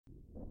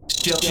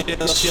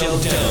Shell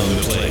down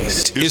the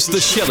place. It's the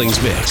Shellings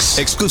Mix,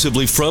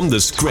 exclusively from the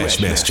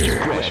Scratchmaster.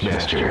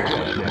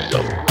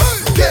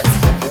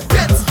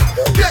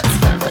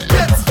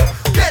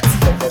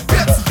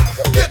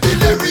 Get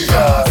delirious.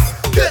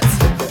 Get.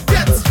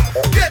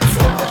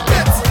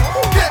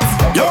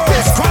 Yo,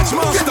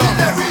 Scratchmaster.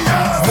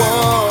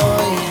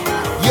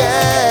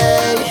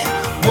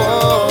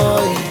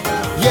 Boy,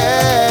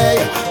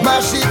 yeah.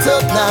 Mash it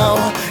up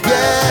now,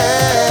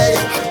 yeah.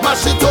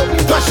 Mash it up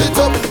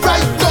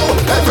right now.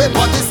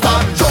 Everybody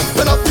start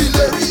jumping up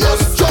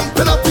delirious.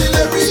 Jumping up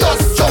delirious.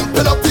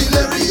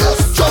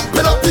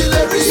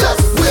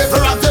 Wave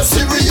around them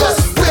serious.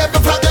 Wave the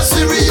flag them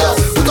serious.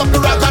 Put up the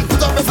rag and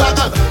put up the flag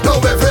and now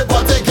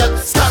everybody get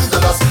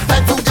scandalous.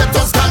 Like to get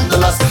us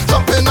scandalous.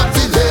 Jumping up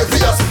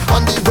delirious.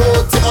 On the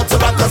road to go to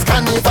Rockers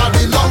Carnival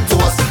belong to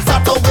us.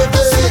 Start to wave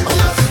the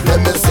let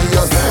me see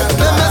you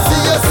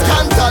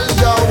scandal,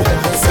 yo.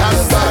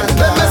 Scandal.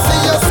 Let me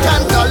see you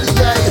scandal,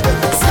 yeah.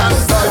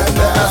 Scandal.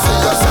 Let me see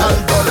you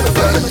scandal,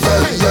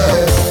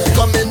 yeah.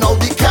 Coming out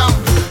the camp,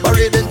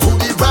 parading to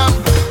the ramp.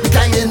 We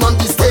hanging on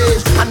the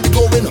stage and we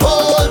going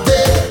all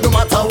day. No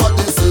matter what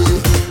they say,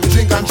 we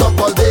drink and jump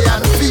all day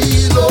and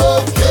feel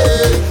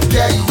okay.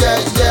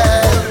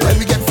 Yeah. When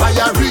we get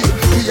fiery,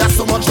 we have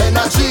so much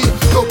energy.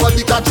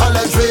 Nobody can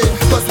challenge me,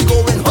 cause we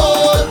going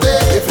all day.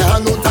 If you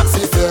have no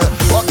taxi fare,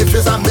 or if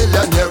it's a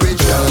millionaire, we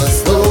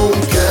just don't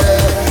care.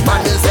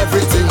 Man is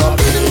everything up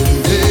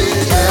in the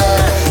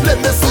air. Let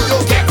me see you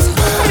get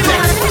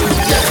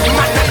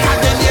mad and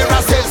then hear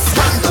us say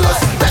scandalous.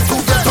 Let's go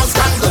get us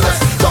scandalous.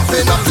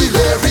 Jumping up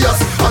delirious.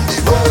 On the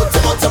road to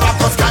go to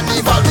Rockers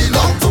Carnival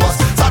belong to us.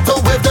 Start to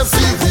wave them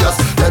serious.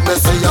 Let me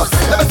see you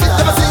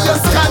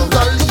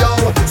scandal, yo.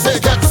 Say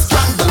get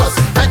scandalous.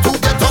 Let's go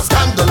get us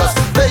scandalous.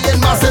 Playing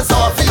masses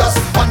obvious.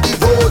 On the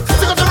road to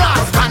go to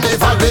Rockers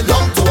Carnival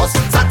belong to us.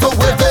 Start to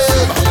wave them.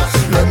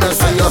 Let me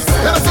see you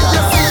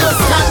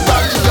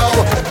scandal, yo.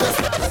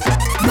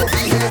 No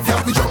behavior,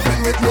 we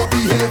jumping with no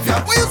behavior.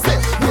 What you say?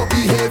 No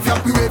behavior,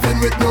 we waving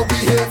with no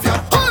behavior.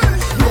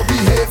 No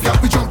behavior,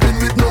 we jumping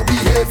with no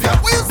behavior.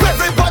 What you say?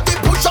 Everybody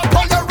push up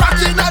on the rock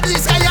in the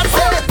sky and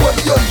say, boy,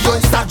 yo,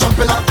 start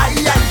jumping up, aye,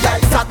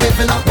 start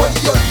waving up, boy,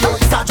 yo,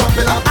 start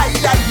jumping up, aye,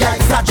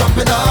 start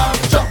jumping up,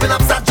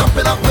 start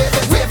jumping up,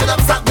 waving up,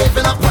 start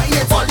waving up, why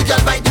ain't all the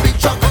girls by the big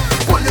truck?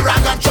 Pull the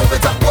rag and throw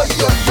it up, boy,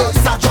 yo,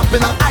 start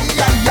jumping up, aye,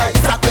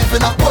 start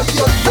waving up, boy,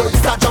 yo,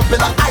 start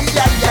jumping up, aye,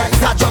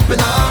 start jumping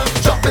up,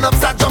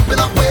 start jumping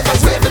up,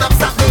 waving up,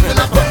 start waving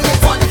up, why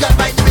ain't all the girls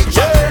by the big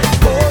truck?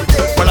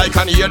 Well, I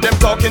can hear them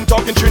talking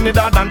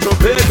Trinidad and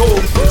Tobago,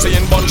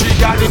 saying Bungie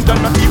got him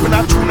done, not even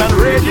a tune on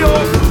radio.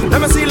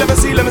 Let me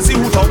see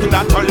who talking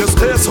that on your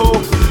space, so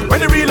when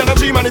the real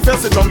energy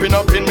manifests, it jumping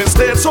up in the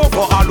state. So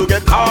for all who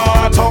get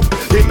caught up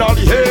in all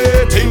the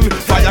hating,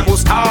 fire go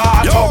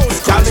start up,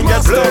 can't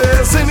get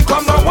blazing.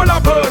 Come down, will I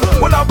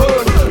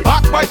burn,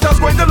 backbiters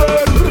going to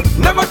learn.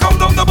 Never come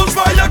down the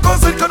bushfire,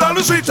 cause it could on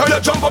the street. So you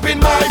jump up in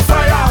my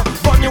fire,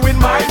 burn you in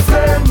my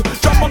flame.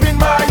 Jump up in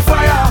my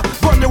fire,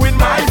 burn you in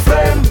my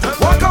flame.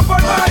 Walk up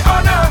on my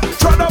honor,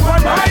 tread up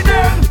on my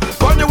name.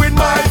 Burn you in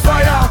my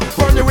fire,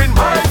 burn you in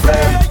my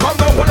flame. Come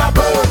down, will I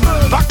burn,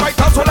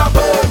 backbiters will I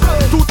burn,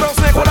 two-tongue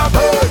snake will I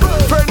burn,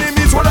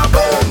 frenemies will I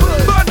burn.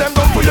 Burn them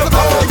down to your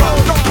core,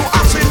 come to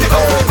ash in the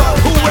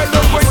earth. Who will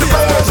not going to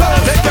burn?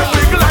 Make them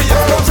wiggle like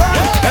your toes.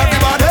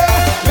 Everybody,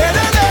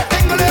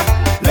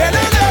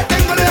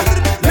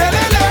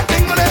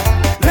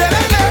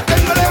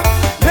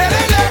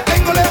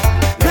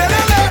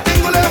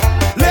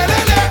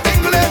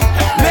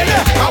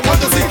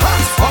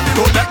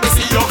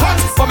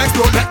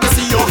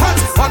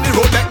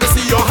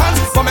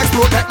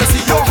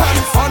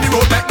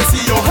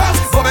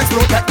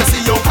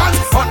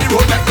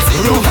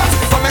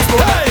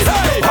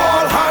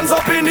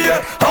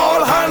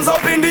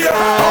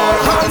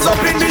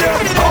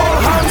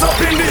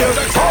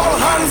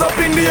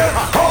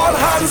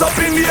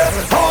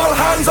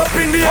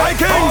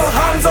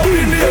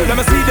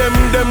 let me see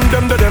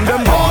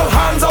them. All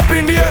hands up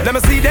in the air. Let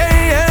me see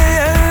them.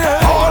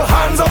 All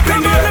hands up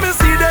in the air. Let me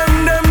see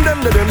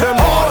them.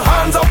 All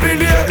hands up in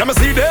the air. Let me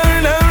see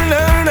them.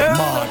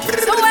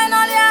 So when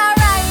all you're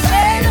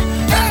riding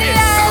in the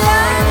air,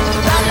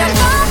 and you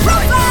come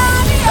from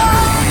radio,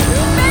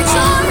 make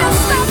sure you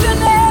stop your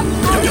name.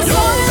 You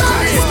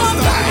stop your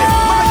name.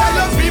 My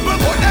island people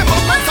put them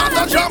up and start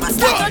to jump.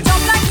 Start to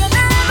jump like your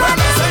name. Well,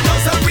 listen, no,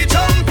 say we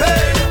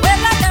jumping.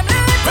 Wave like them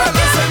little Well,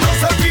 listen, no,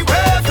 say we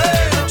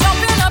waving.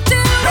 jumping up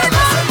till Well,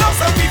 listen, no,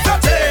 say we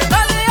flatting.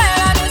 all the air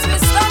and it's we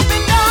stop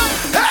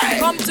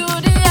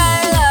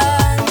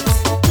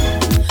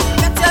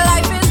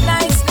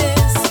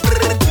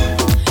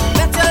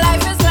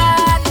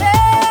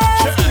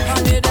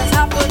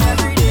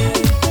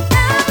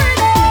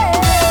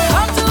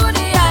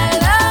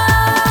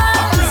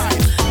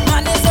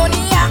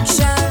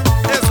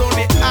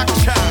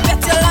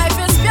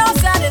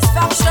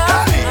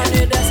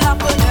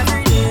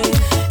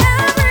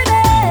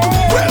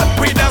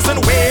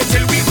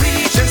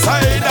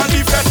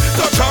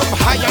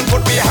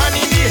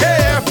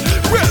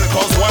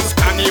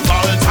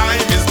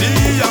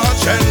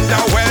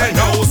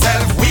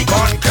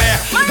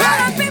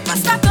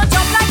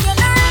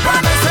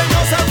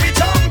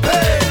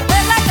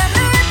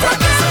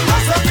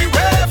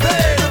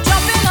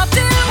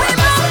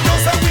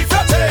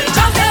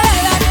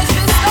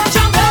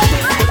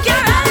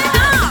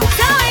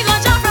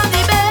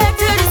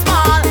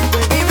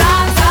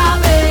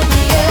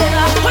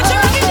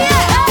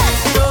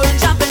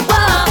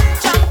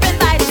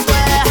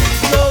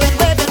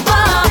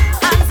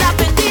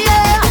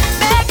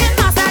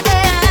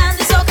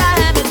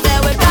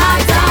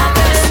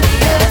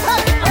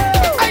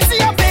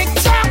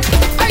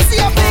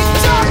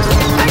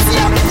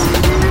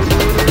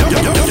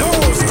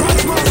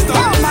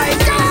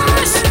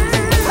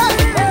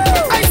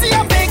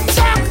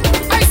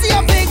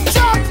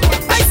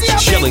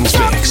Shellings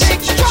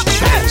Mix.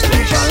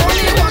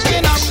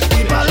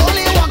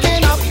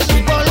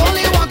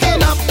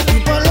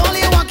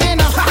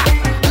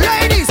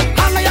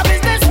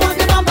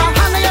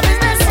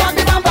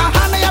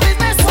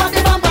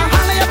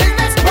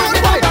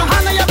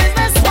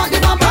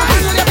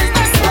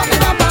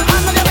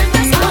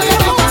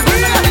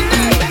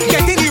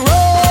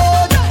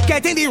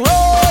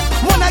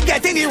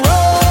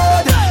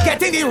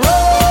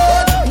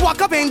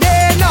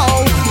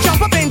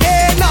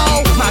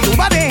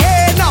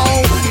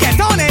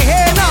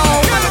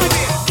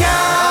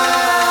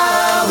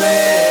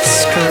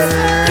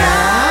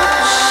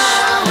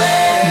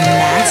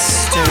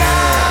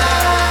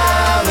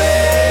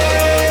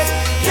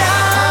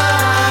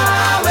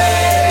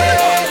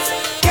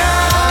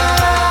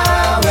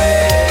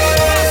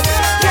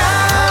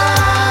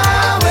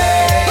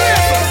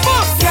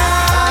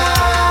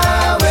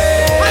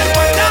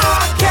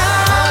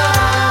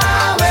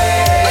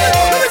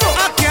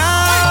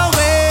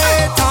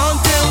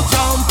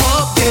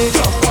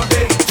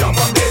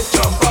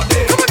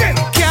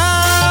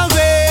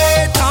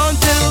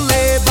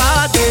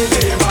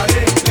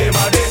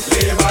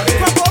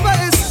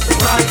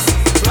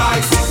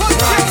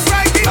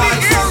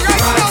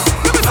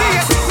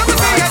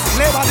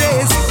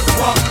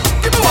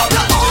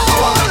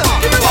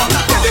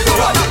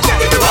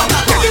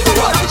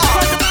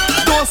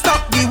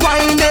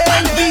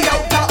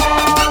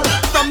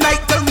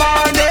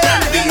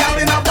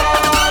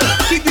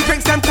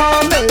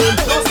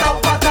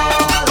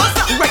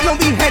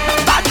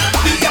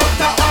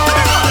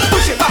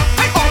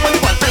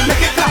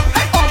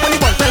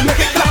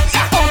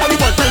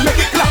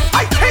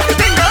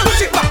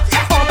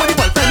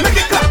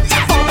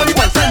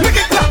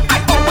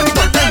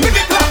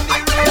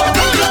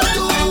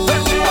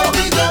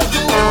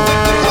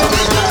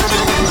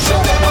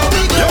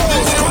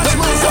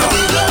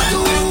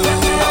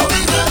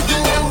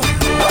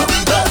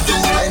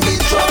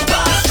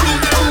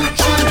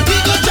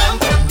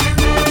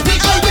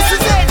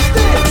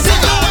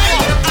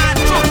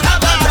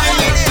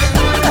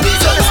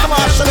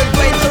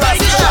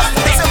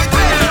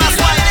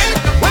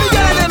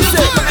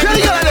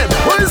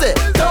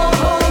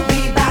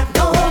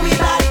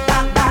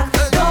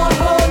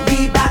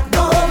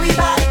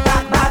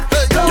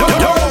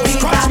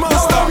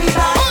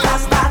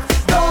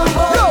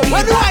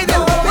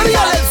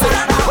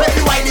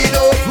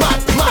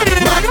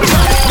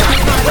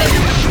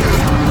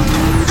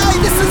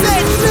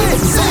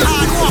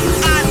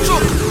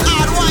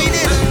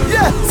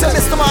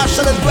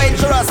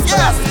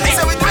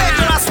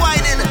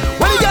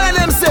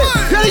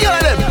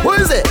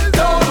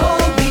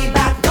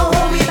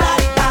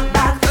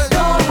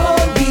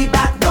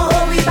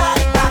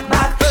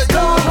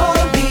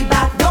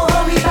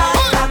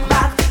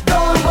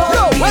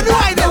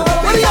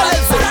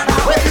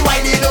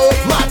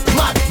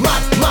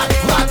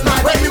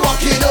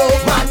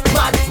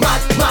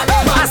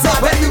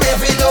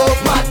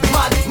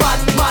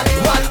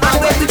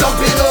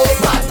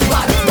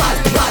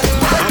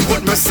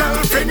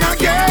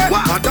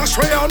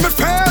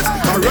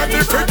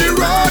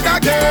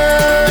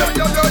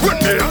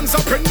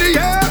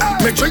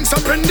 Drinks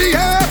up in the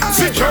air,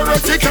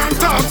 security can't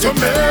talk to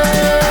me.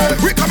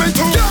 We coming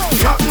to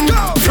flatten,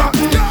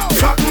 flatten,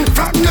 flatten,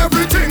 flatten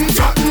everything,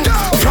 flatten,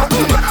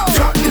 flatten,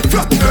 flatten,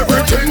 flatten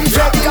everything,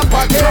 flatten your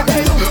pocket,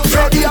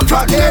 flatten your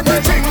pocket,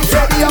 everything,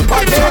 flatten your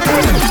pocket.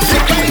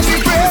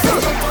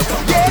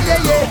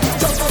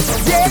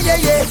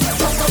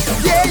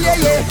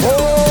 Yeah.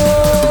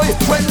 Oh,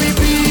 when we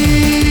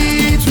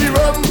beat, we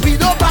run, we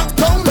don't back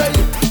down,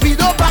 we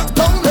don't back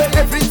down,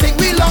 everything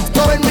we lock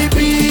down. When we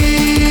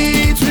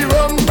beat, we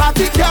run,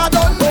 party car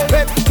done,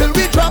 till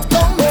we drop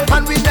down,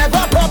 and we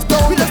never drop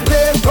down. We just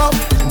play rough,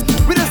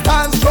 we just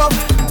dance rough,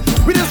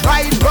 we just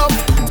ride rough.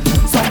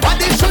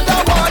 Somebody should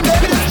have warned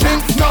them. We just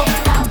drink snuff,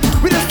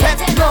 we just pet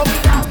snuff,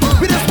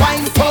 we just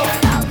wine puff.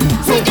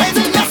 So when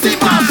you see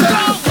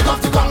Marshall, get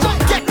off the ground,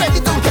 get ready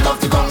to get off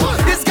the ground.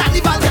 This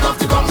carnival, get off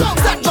the ground,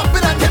 start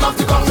jumping and get off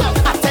the ground.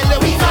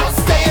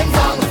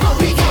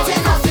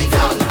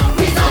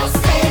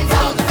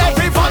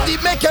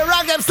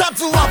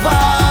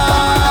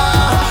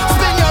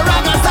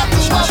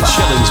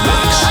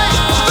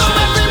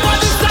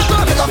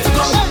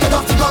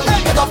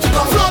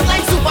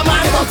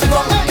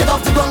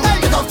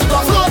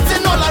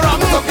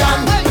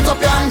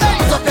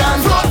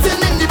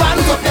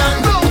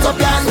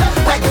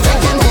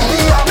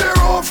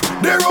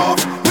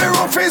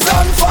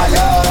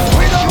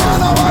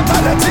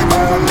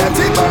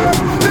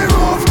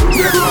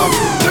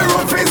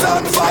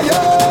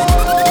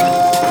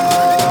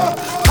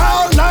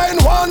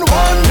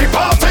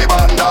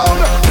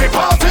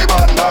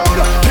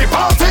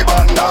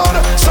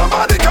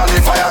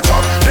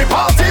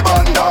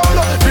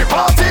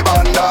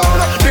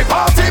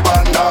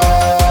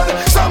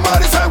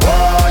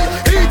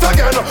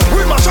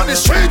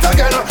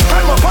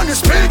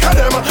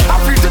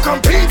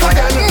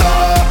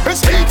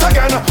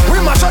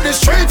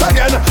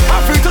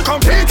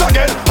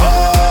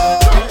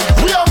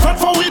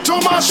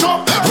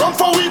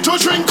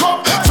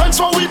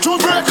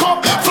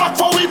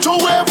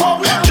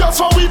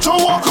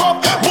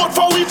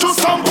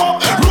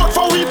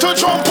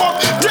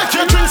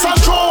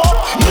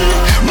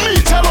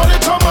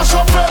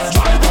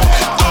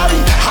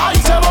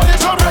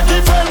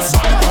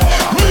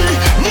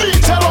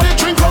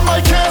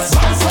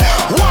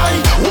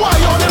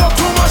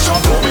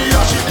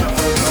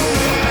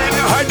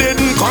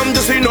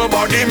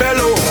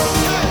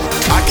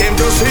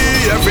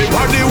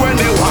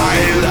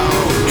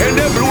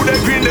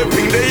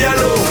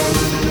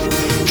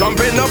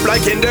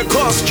 like in the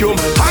costume.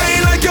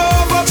 High like you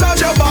overcharge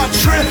your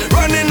battery.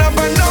 Running up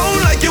and down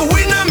like you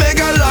win a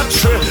mega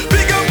lottery.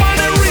 Big up on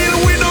the real,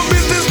 we do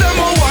business, them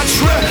a watch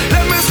me.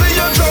 Let me see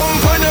you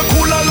jump on the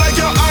cooler like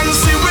your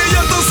Ansi. We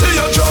here to see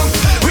you jump.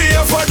 We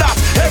here for that,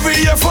 every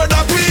year for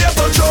that, we here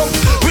to jump.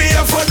 We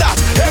here for that,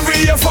 every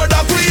year for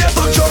that, we here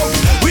to jump.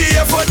 We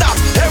here for that,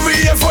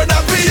 every year for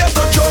that, we here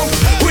to jump.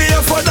 We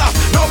here for that,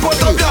 no put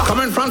up your.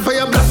 Come in front for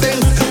your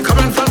blessings. Come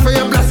in front for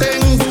your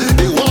blessings.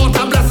 The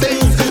water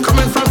blessings.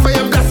 Come in front for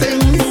your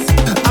blessings.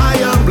 I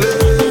am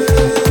blessed.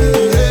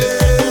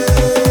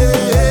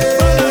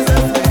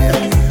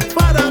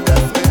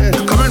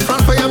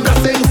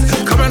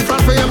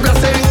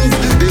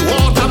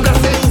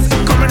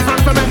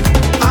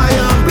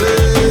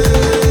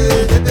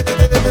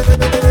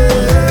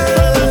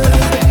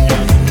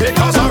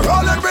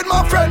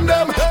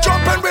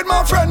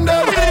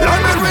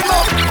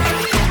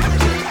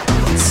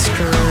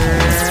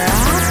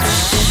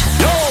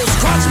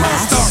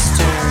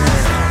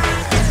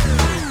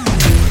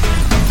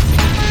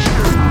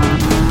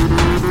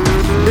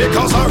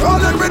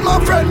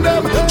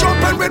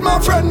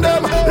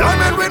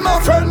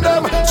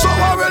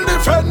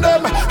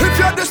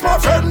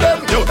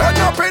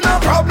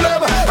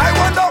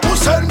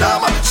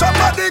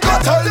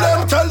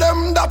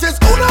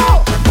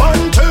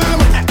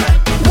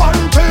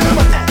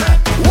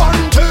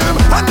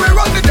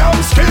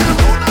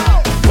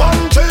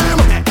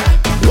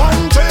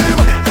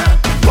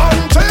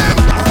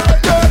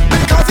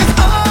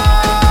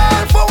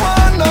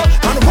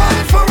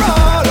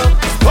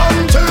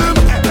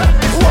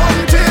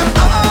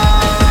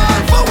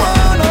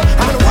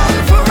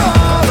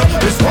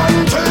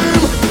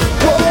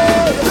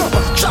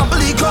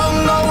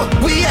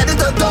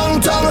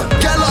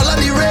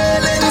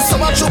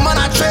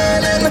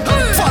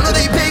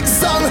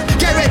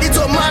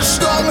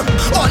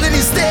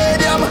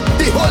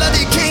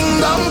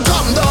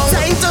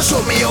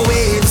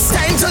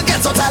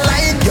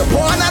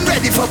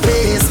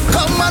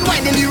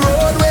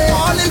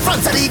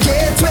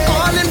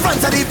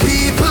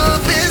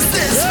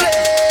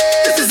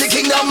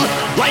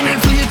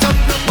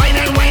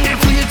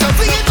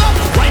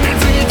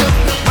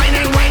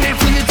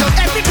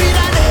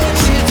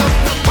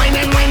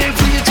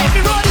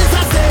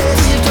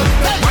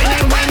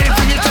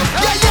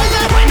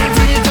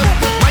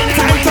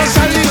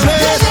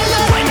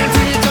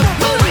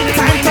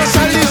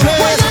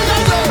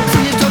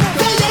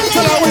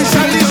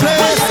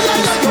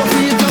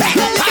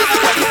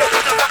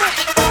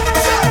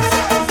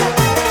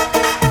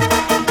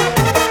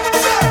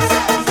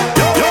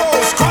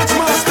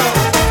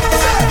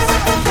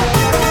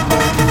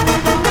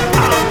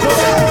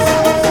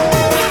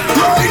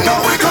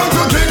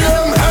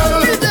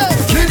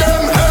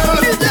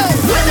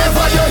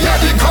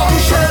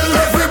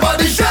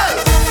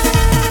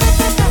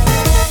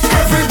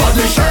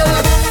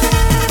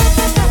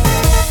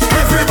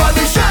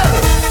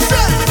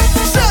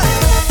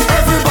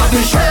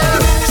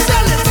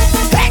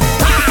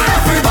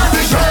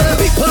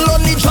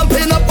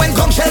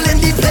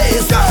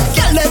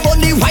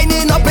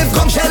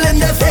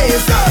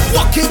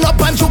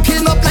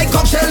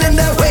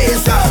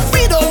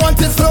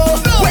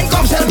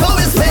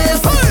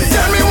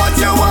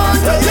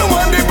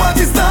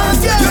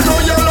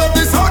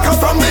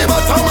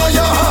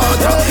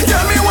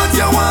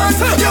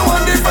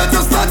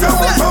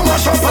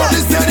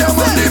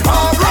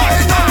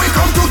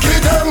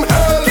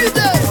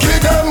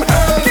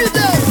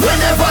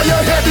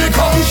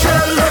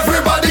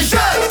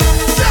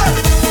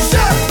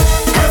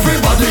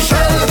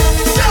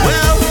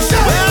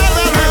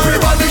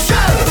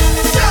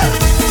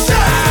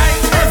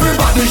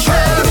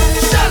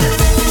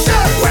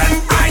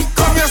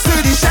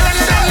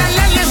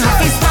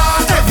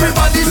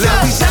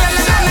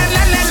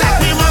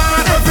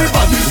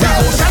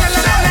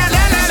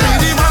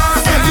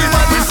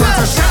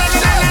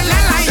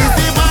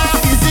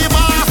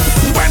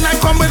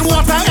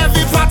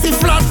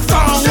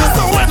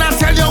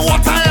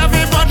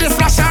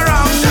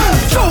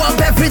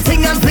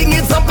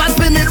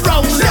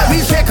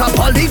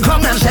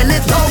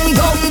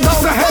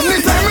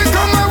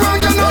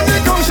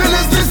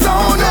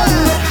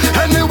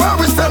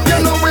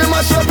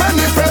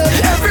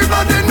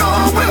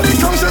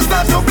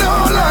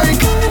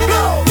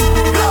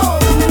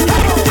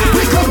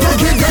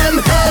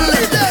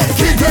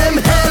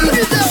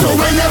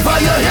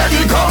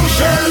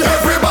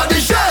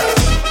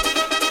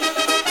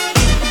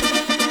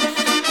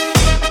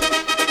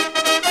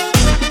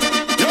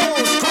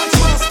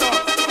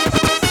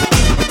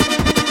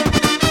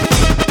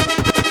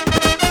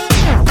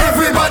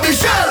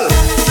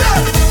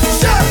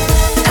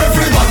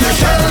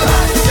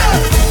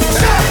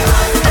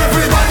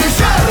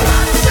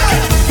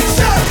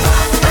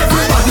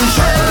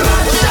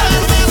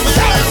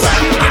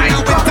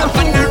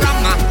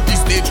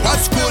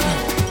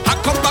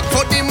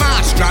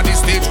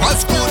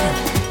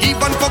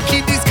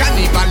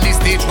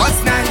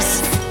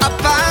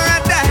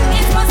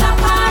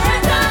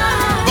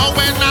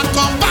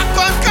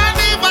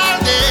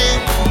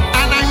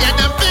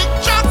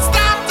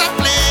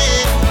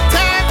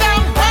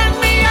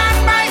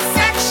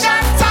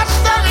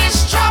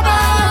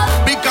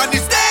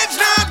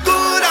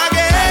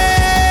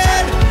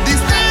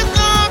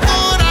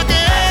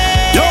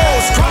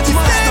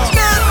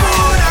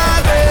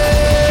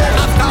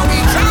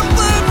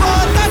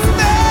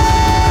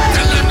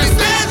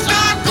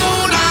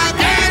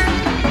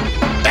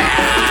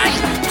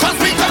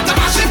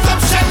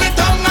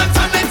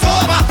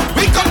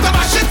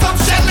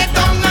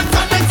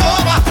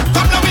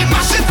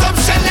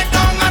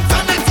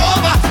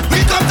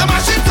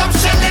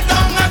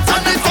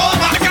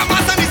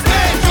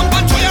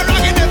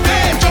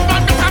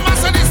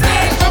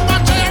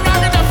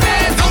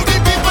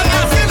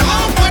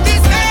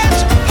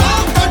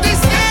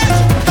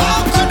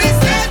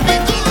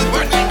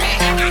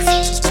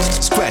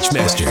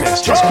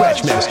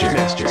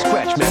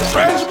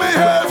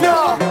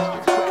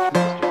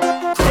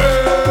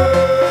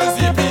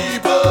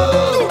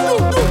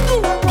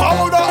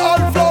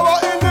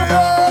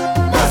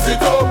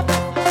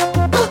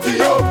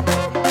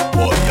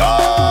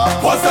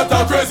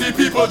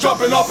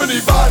 jumping up in the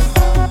van.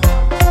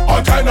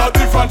 All kind of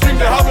different things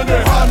they have in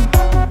their hand.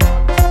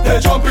 They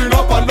jumping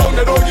up and down,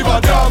 they don't give a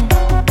damn.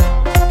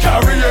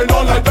 Carrying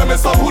on like them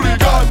is some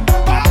hooligan.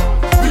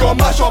 We gon'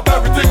 mash up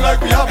everything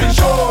like we have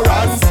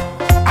insurance,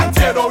 and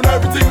tear down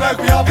everything like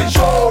we have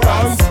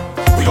insurance.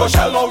 We gon'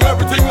 shell down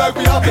everything like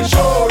we have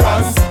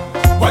insurance.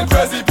 When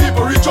crazy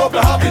people reach up,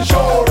 they have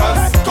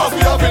insurance, cause we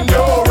have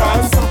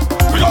endurance.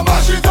 We gon'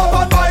 mash it up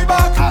and buy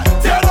back,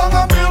 tear down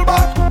and build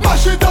back.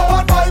 Mash it up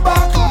and buy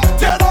back,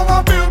 tear down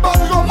and build back.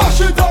 We gon'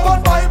 mash it up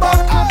and buy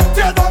back,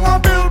 tear down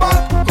and build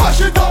back.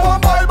 Mash it up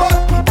and buy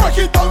back, break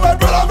it down like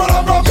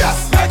run.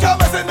 Yes, make a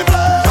mess in the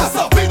place. Yes,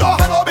 we don't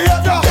have no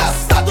behavior.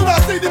 Yes, that do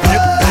not see the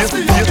place.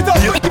 We knock it up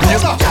with the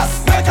corner. Yes,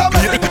 make a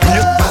mess in the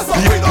place. Yes,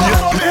 we don't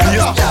have no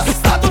behavior. Yes,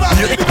 that do not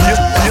see the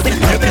place. We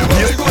know the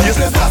way we go, this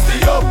is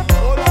nasty up,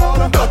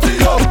 dirty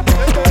up.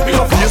 We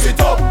gon' fuck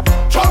it up.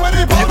 Try with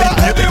the powder,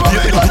 everywhere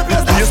we go, the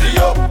place nasty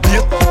up,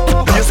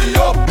 dirty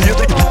up.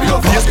 We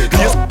gon' fuck it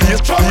up.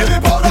 Try with the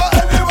powder,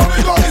 everywhere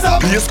we go, this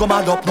up. Please come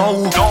and up now.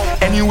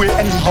 Anyway,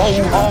 anyhow.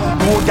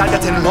 Road gal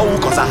getting low,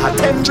 cause I had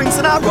 10 drinks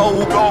in a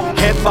row.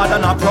 Head bad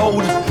and a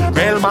proud,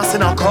 real mass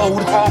in a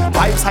crowd.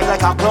 Vibes high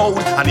like a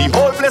cloud, and the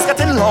whole place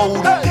getting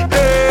loud.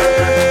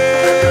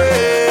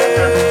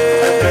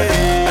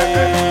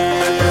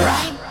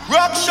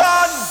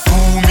 Ruction! Do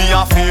me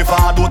a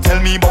favor, don't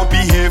tell me about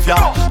behavior.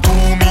 Do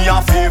me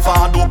a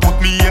favor, don't put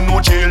me in no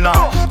jail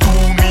now. Do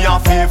me a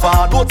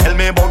favor, don't tell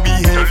me about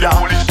behavior.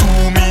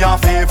 Do me a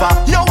favor,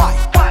 yo why?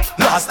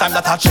 Last time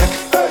that I check,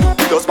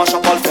 we just mash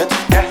up all fit.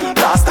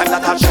 Last time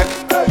that I check,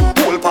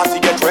 whole party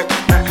get wrecked.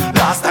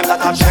 Last time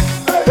that I check,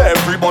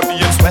 everybody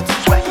in sweat.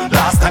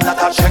 Last time that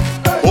I check,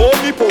 all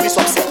the police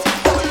upset.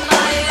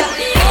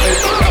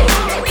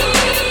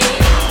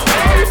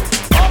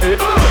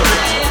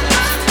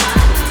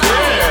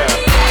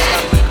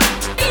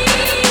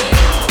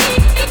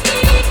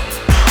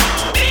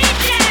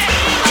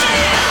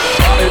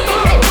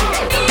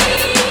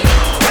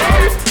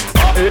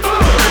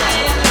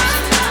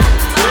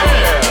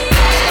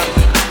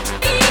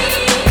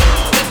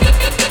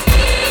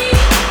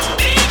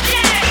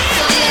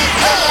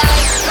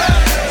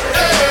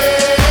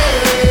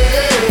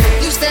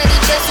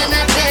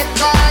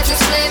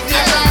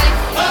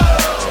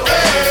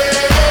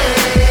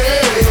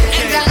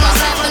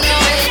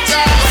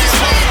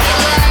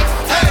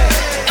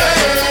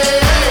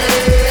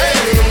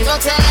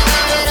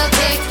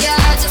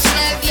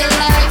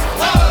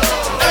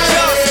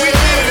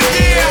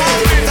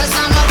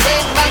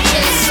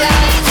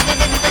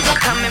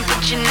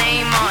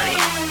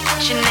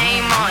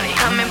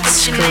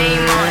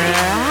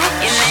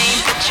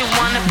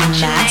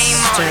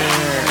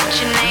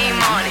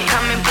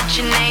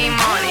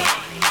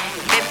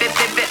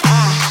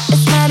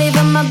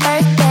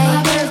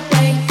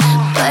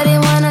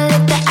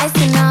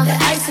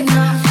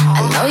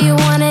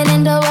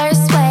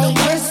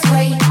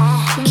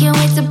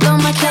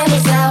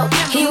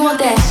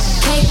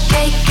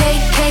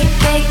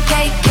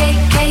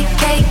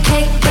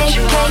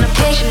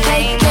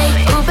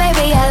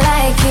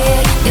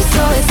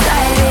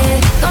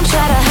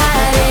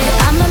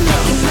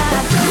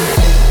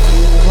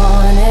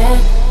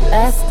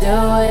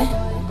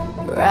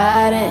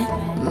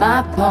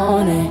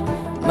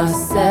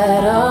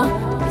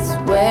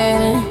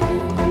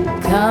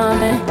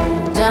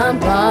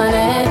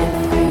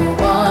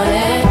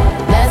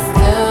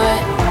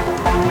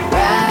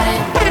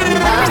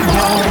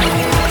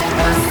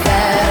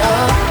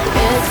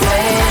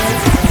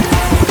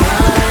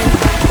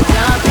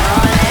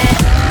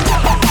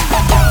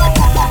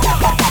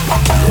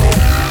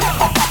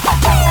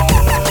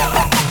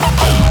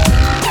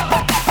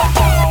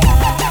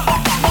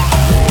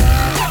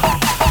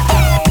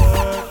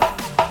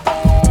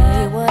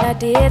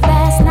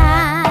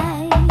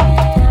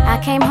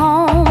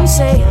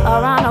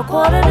 Around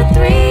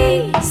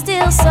 2:45, still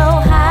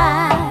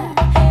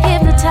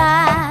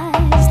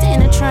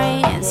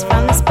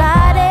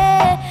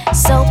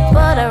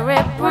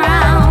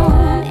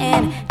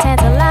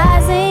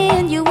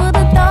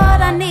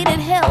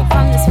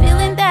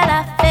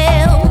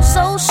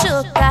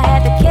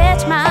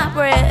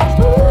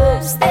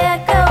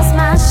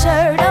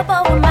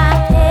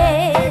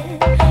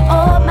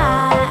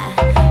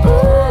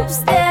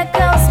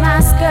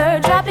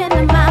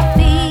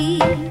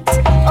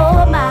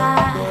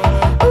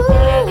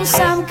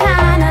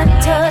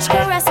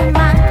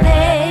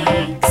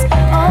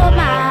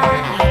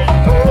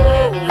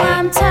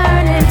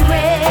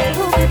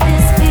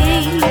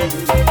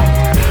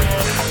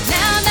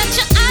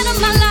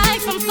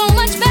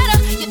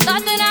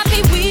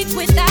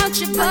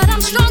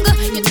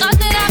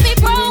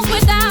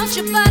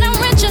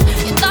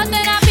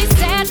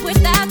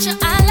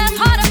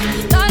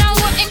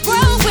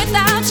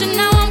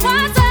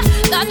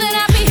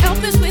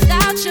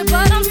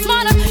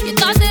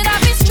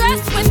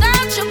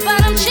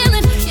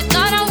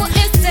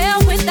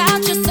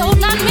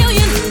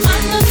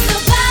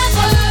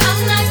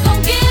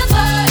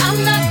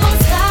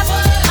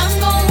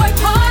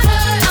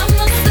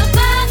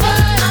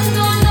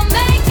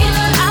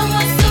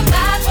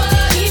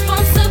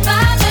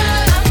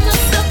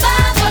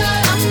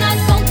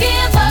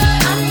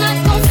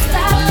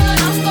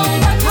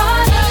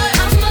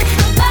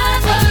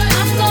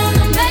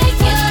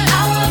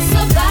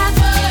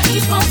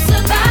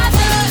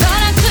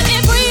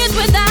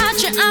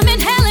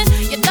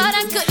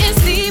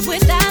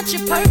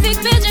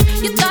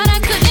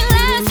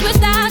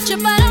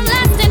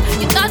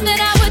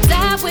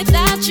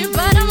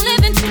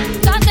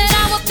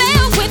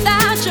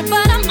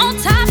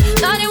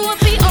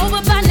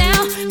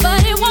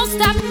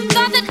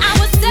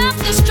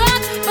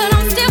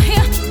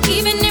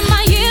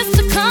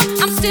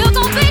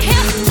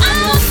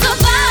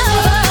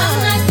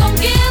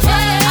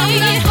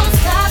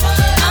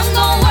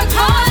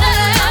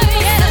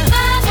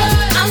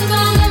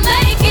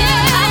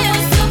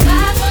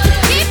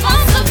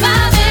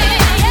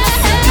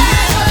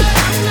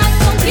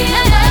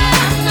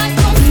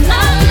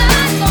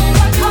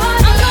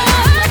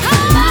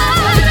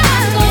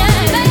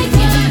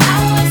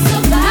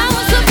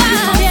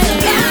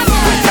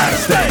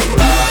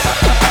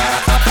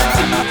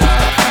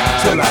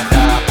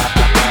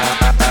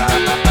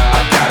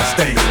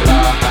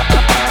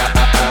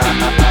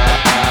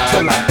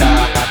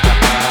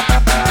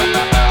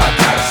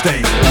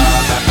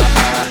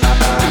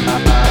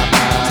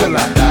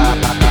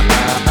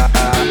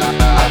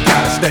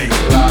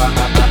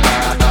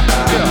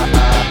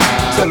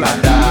till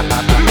I die.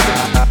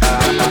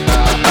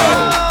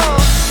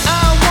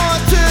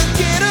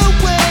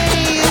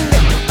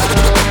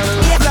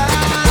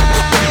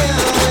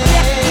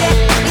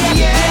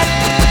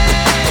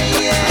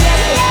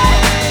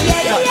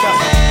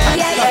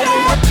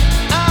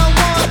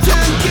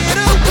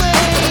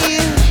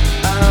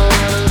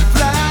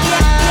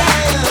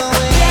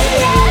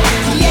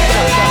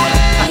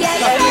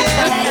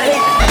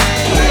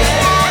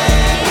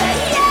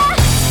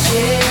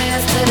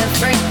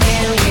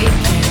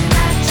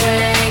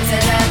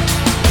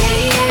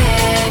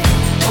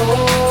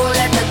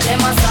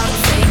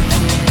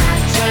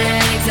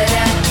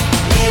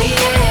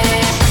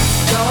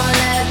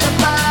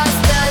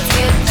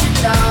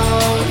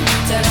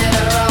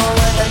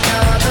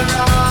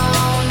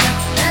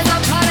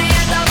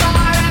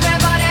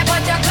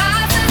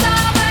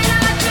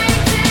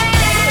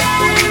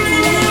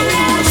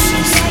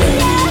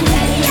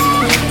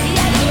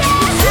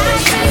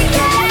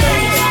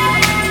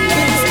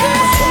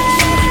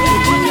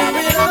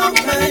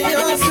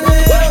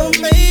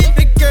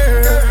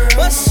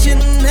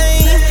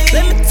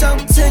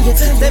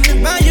 Let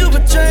me buy you a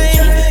drink.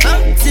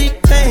 I'm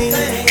T-Pain,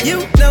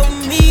 you know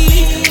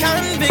me.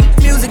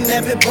 Convict music,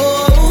 never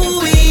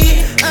boy.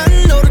 I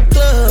know the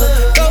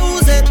club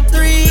goes at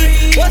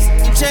 3. What's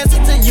the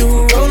chances of you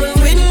rolling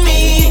with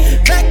me?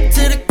 Back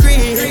to the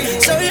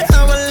crib, show you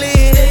how I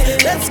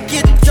live. Let's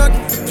get drunk,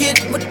 forget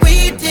what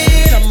we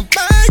did. I'ma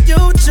buy you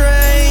a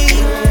drink.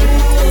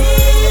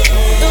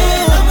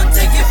 I'ma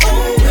take you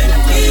home with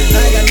me. I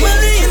got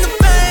money in the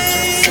bank.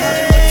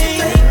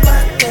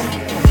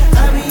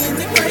 I be in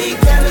the great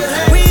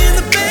Cadillac. We in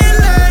the bed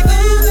like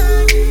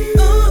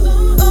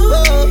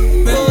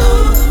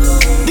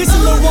this is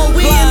Lil Won't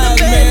Clyde,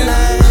 man.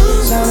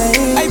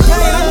 Hey,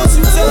 Payne, I want you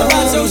to tell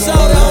about your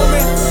shoulder,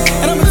 homie.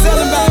 And I'ma tell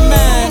him about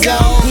mine,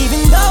 dawg.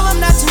 Even though I'm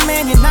not your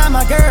man, you're not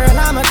my girl,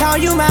 I'ma call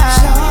you mine.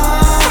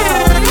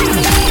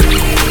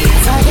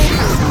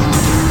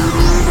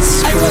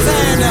 Hey, what's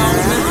happening,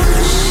 homie?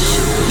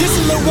 This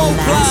is Lil Won't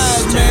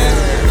Clyde, man.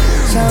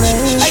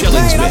 Hey,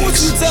 Payne, I want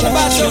you to tell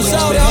about your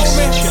shoulder,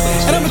 homie.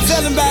 And I'ma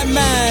tell him about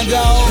mine,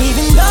 dawg.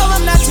 Even though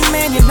I'm not your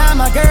man, you're not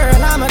my girl,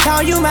 I'ma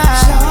call you mine.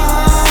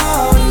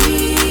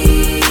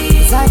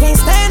 I can't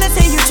stand to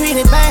see you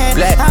treated bad.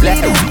 And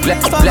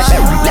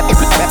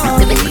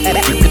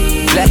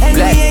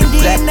we ain't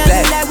did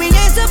nothing that we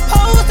ain't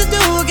supposed to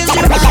do, 'cause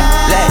you're mine.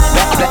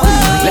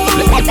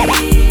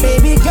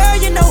 Baby girl,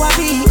 you know I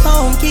be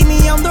home. Keep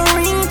me on the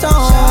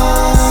ringtone.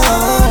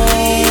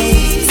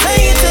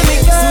 Sing it to me,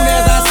 girl. Soon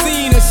as I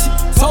seen her, she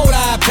told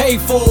her I'd pay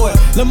for it.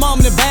 Lil'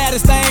 mama the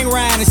baddest thing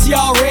round, and she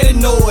already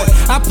know it.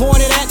 I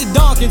pointed at the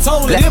dunk and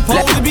told her it's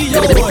supposed to be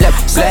yours.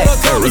 Showed her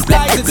curry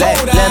slice and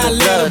told her I'd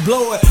let her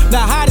blow it. The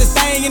hottest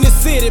thing in the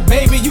city,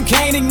 baby, you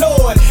can't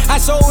ignore it. I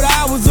showed her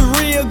I was a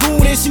real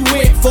goon and she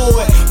went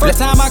for it. First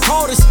time I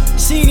called her,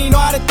 she didn't know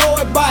how to throw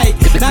it bite.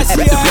 Now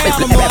she an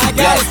animal, I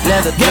got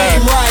it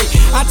game right.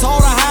 I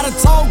told her how to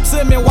talk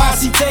to me while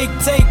she take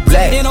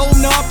and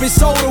open up and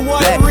show her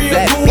what a real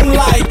goon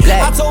like.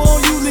 I told her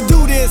usually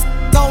do this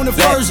on the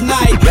first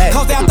night,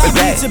 'cause after I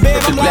beat your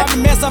babe, I'm liable to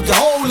mess up the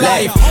whole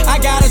life. I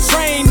got a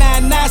train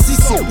now she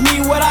soak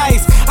me with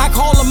ice. I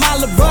call her my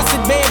little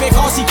busted baby,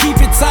 'cause she keep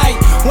it tight.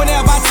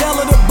 Whenever I tell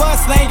her to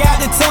bust, I ain't got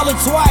to tell her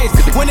twice.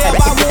 Whenever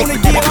I wanna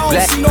get on,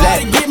 she know how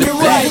to get me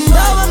right. Even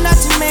though I'm not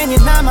your man,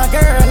 you're not my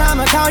girl,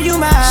 I'ma call you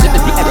mine. I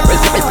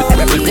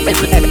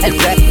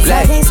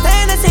can't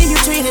stand to see you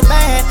treated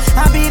bad.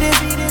 I beat it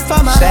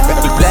for my love.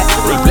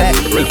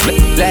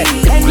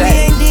 And we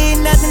ain't did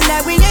nothing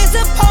that we ain't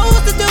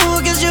supposed to do,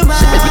 'cause you're mine.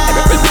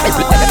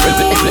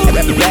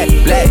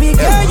 Baby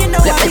girl, you know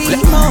I be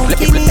home.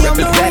 Keep me on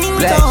the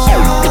ringtone.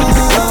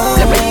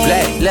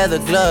 Black leather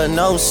glove,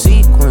 no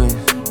sequins.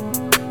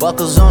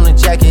 Buckles on the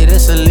jacket,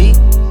 it's elite.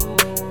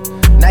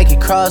 Nike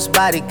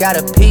crossbody, got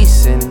a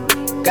piece in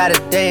it. Gotta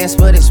dance,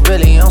 but it's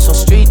really on some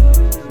street.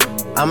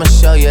 I'ma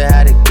show you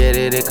how to get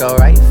it. It go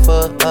right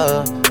foot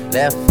up,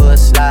 left foot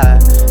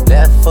slide,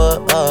 left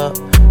foot up,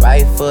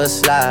 right foot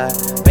slide.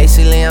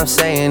 Basically, I'm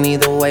saying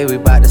either way, we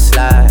bout to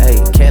slide. Hey,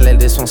 can't let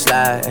this one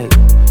slide. Hey,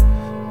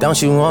 don't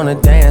you wanna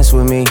dance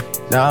with me?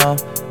 No,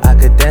 I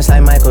could dance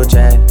like Michael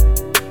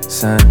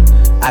Jackson.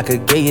 I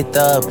could get you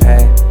the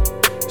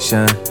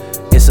passion.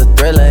 It's a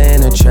thriller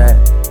in the trap.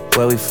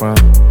 Where we from?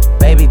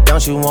 Baby,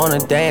 don't you wanna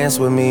dance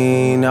with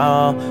me?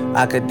 No,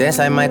 I could dance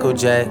like Michael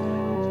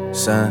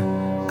Jackson.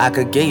 I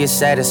could give you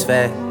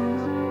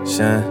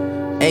satisfaction.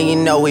 And you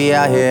know we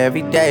out here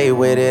every day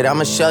with it.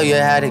 I'ma show you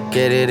how to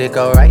get it. It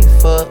go right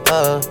foot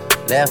up,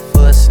 left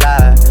foot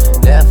slide,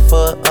 left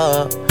foot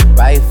up,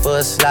 right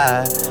foot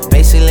slide.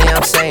 Basically,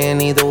 I'm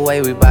saying either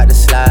way, we bout to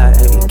slide.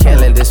 Hey, can't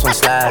let this one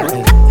slide.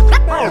 Hey.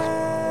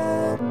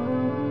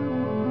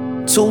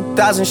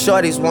 2,000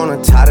 shorties wanna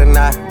tie the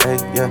knot. Hey,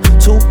 yeah.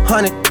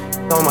 200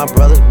 on my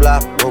brother's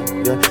block. Oh,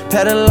 yeah.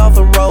 Pedal off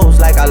the roads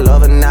like I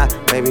love it, not,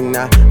 maybe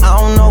not. I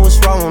don't know what's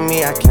wrong with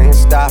me, I can't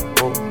stop.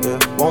 Oh, yeah.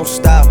 Won't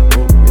stop.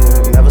 Oh,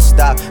 yeah. Never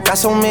stop. Got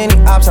so many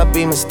ops, I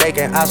be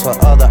mistaken ops for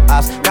other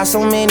ops. Got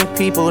so many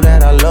people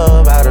that I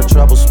love out of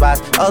trouble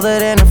spots. Other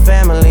than the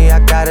family, I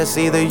got it's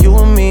either you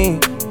or me.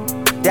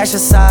 That's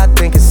just how I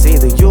think it's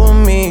either you or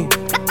me.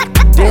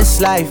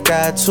 This life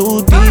got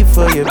too deep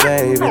for you,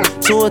 baby.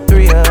 2 or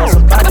 3 of us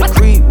about to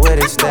creep where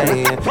they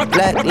stayin'.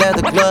 Black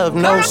leather glove,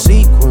 no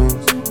sequins.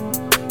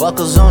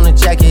 Buckles on the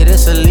jacket,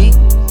 it's elite.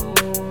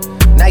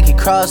 Nike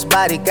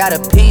crossbody got a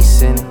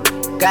piece in it.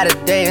 Gotta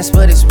dance,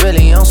 but it's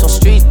really on some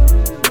street.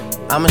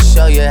 I'ma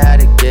show you how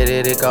to get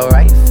it. It go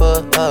right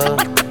foot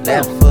up,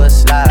 left foot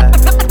slide,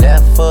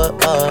 left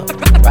foot up,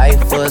 right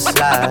foot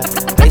slide.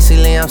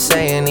 Basically, I'm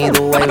saying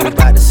either way we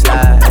bout to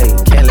slide. Hey,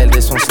 can't let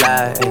this one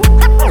slide. Hey.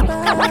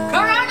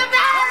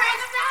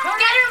 Coronavirus,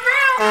 get it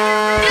real,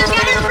 just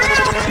get it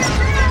real,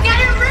 get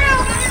it real.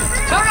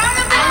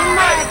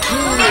 Coronavirus,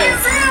 get it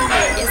real,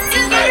 just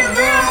get it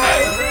real,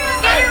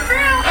 get it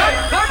real.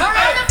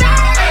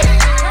 Coronavirus,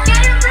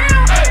 get it real,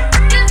 just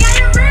get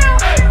it real,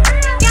 get it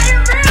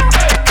real.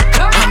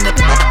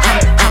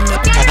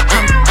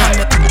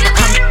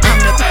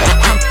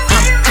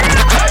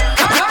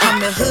 I'm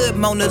the hood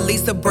Mona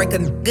Lisa, break a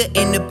nigga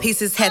into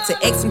pieces. Had to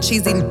X some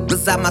cheesy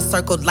niggas out my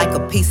circle like a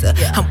pizza.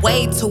 I'm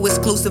way too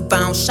exclusive, I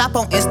don't shop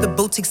on Insta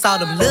boutiques. All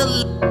them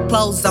little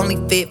clothes only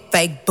fit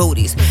fake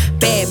booties.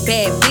 Bad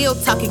bill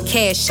talking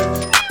cash,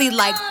 be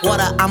like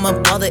water, I'm a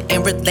mother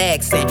and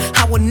relaxing.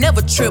 I would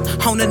never trip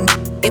on a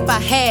nigga if I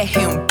had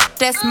him.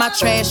 That's my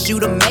trash, you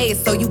the maid,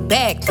 so you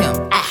bagged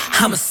him.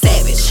 I'm a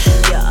savage,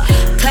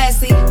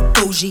 classy,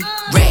 bougie,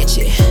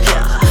 ratchet,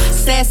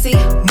 sassy,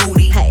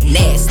 moody,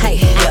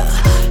 nasty,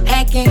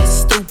 acting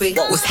stupid.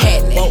 What's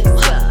happening?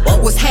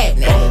 What's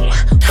happening?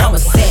 I'm a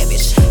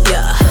savage,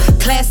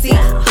 classy,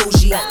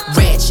 bougie,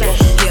 ratchet,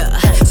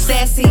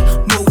 sassy,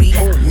 moody,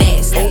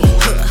 nasty,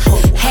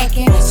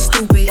 hacking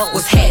stupid.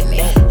 What's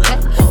happening?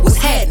 What's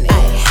happening?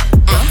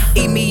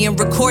 Eat me and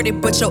record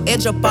it, but your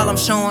edge up all I'm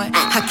showing.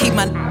 I keep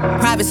my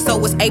private, so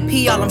it's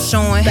AP all I'm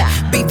showing.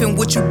 Beefing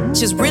with you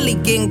just really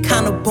getting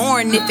kinda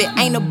boring. If it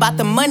ain't about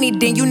the money,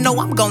 then you know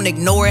I'm gonna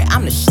ignore it.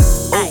 I'm the shit.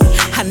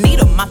 I need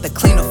a mop to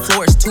clean the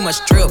floors, too much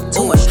drip.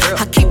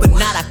 I keep a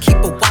knot, I keep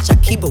a watch, I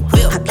keep a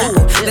whip.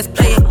 Let's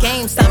play a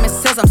game, Simon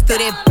says I'm still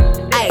that.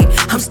 Ayy,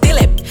 I'm still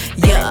that.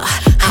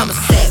 I'm a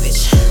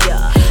savage.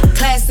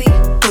 Classy,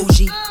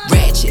 bougie,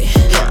 ratchet.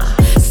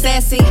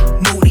 Sassy,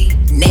 moody,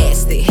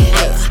 nasty.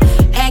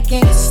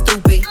 Acting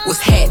stupid, what's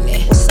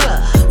happening?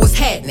 What's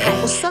happening?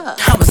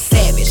 I'm a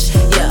savage,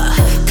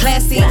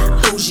 classy,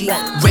 bougie,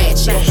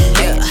 ratchet,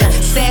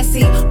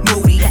 sassy,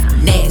 moody,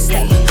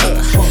 nasty,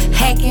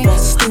 hacking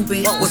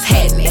stupid, what's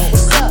happening?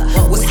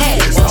 What's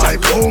happening? It's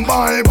like boom,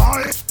 bye,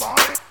 bye,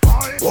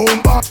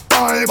 boom, bye,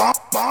 bye,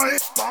 bye.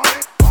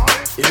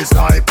 It's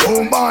like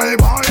boom, bye,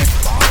 bye,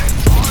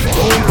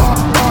 boom,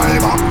 bye,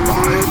 bye,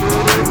 bye.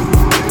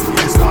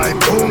 It's like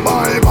boom,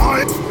 bye,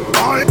 bye,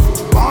 bye,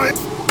 bye.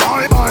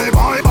 Bye, bye,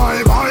 bye,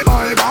 bye, bye,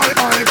 bye, bye,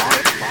 bye,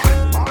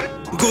 bye.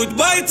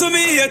 Goodbye to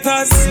me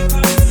haters.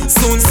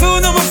 Soon,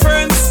 I'm my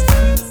friends.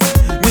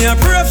 Me a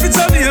pray for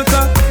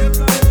Jamaica.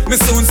 Me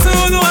soon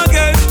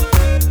again.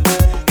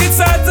 It's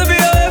hard to be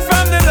away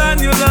from the land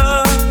you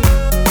love.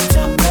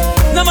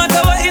 No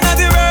matter what in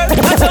the world,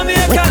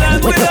 Jamaica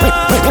land we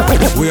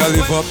love. We all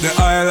live up the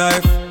high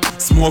life.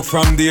 Smoke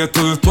from day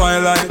till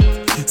twilight.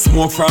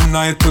 Smoke from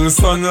night till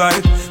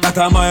sunlight. That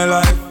a my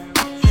life.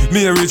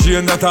 Mary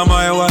Jane, that a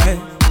my wife.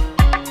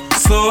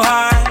 So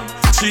high,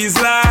 she's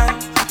like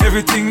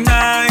everything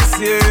nice,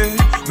 yeah.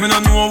 Me no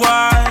know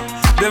why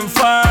them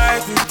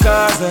fight it,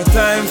 cause the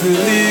time to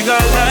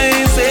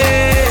legalize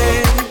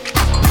it.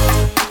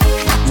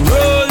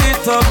 Roll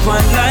it up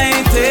and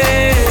light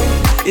it,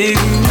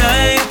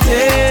 ignite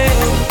it,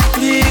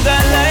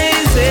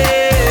 legalize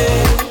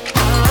it.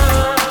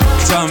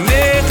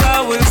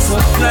 Jamaica will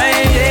supply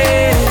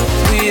it,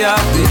 we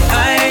have the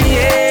iron,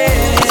 yeah.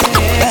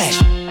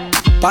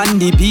 On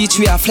the beach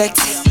we are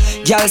flex.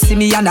 Girl see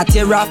me and I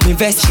tear off me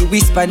vest. She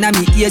whisper in my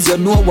ears, you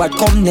know what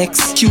come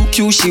next.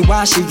 QQ she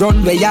want, she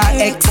run where your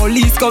ex.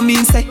 Police come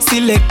in, say,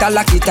 select a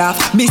lock it off.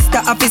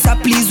 Mr. Officer,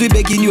 please, we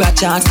begging you a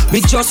chance.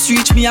 Me just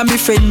reach me and my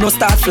friend no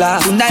start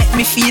flash. Tonight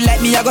me feel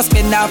like me I go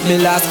spend off me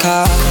last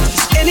car.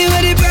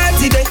 Anyway the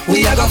party day,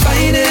 we a go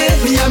find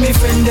it. Me and my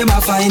friend them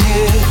a find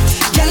it.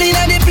 Girl in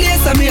the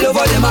place and me love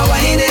how them a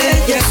whine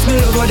it. Yes, me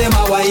love how them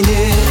a whine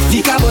it.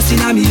 Vika bust in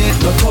a me head,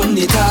 no turn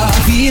it off.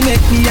 We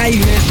make me a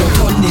head, no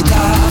turn it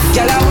off.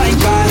 Girl a whine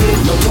by head,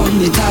 no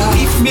turn it off.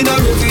 If me no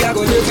rev, I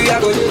go.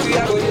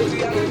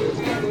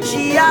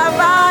 She a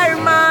bar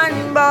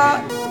man,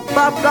 but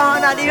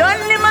Popcorn are the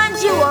only man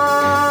she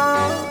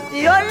want.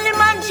 The only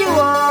man she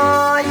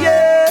want,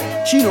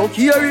 yeah. She no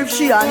care if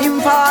she and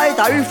him fight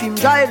or if him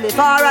drive left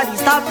her at the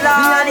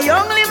stoplight. Me the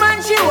only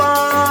man she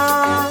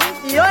want.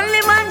 The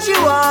only man she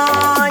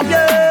want,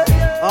 yeah.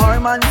 Our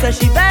man says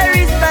she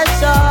very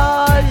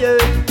special, yeah.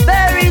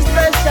 Very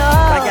special.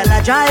 Like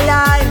a dry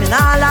line, me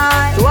nah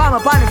lie. So I'm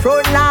up on the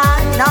front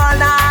line, all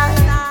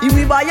night. If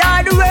we buy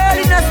all the world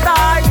in a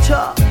starch,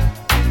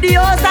 the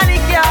house and the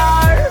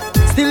car.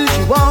 Still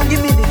she won't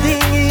give me the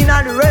thing in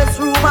the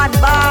restroom and the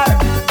bar.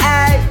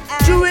 Hey,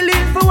 She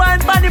willing for one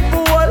for the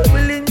pool,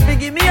 willing to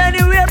give me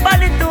anywhere for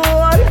the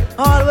tool.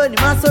 All when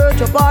him a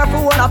search up her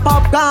phone, a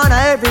popcorn,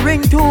 a every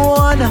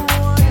ringtone.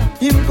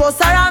 Him go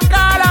and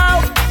call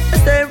out.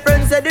 Same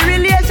friend said the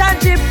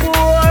relationship poor.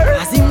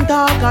 As him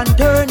talk and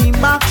turn him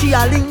back, she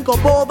a link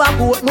up over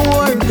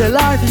Portmore. Him tell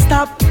her to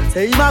stop,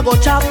 say him a go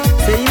chop,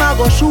 say him a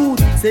go shoot,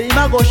 say him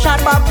a go shot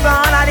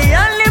popcorn. And the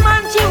only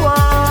man she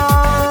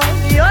want,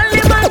 the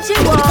only man she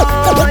want.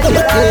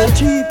 Yeah,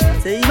 cheap,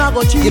 say him a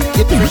go cheap,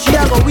 say she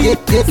a go weak,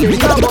 say him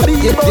a go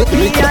beat. But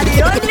me a the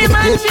only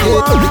man she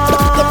want,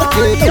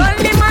 the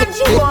only man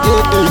she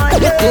want.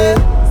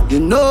 Yeah. You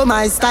know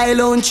my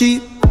style on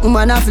cheap.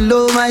 Woman have to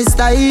love my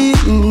style,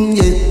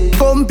 yeah.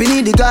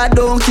 Company the God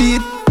don't keep.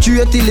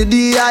 True till the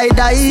day I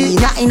die.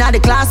 Inna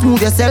the class,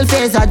 move yourself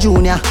as a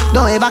junior.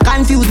 Don't ever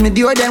confuse me,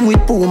 deal them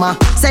with Puma.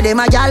 Say them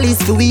a gal is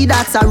to weed,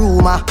 that's a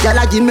rumor.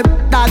 Y'all give me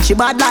dog, she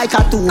bad like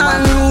a tumor.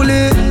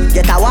 Unruly,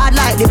 get a word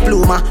like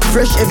diploma.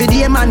 Fresh every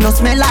day, man, no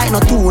smell like no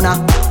tuna.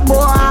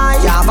 Boy,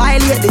 ya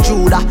violate the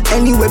Judah.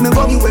 Anyway, me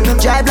go,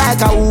 drive like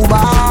a Uber.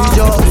 We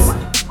just,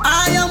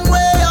 I am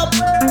way up.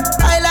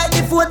 I like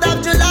the 4th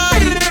of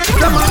July.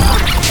 Come on.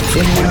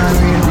 Send me on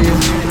radio,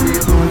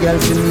 no girl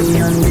for me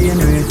and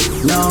DNA.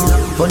 No,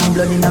 funny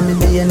blood in my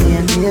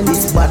DNA.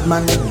 This bad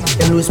man,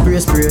 them lose spray.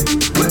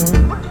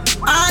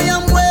 I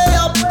am way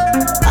up,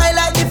 I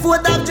like the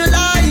 4th of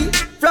July.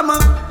 From a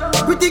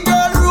pretty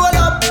girl roll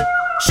up,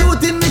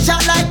 shooting me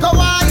shot like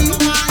Hawaii.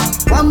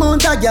 One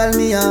month a girl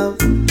me have,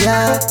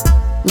 yeah.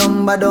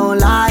 Number don't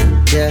lie,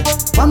 yeah.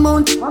 One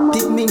month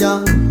pick me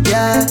young,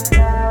 yeah.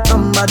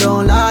 Number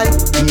don't lie,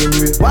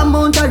 yeah. One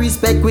month I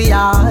respect we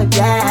are,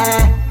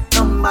 yeah.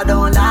 Number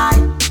don't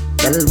lie.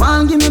 Tell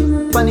one give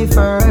me funny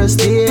first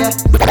day.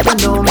 You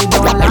know me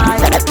don't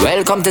lie.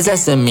 Welcome to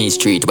Sesame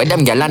Street, where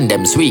them gal and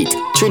them sweet.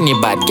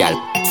 Trinidad gal,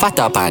 fat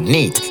up and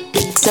neat.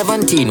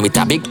 17 with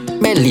a big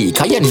belly,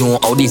 cause you know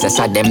how these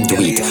are them do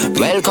it.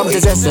 Welcome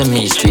to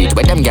Sesame Street,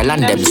 where them gal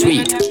and them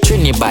sweet.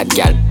 Trinidad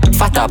gal,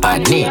 fat up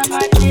and neat.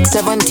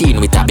 17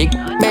 with a big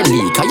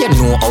belly, cause you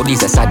know how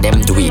these are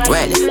them do it.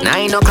 Well,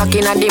 9 o'clock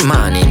in the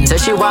morning, say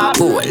she walk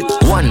pool.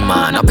 One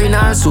man up in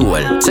her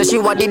soul. Say she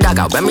want the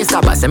dagger when me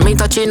stab her, say me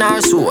touching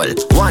her soul.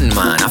 One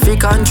man I feel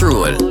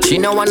control. She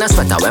no wanna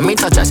sweater when me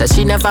touch her, say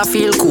she never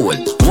feel cool.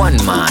 One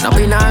man up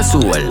in her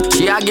soul.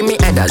 She a give me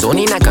headers,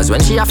 only neckers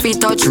when she a feet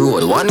touch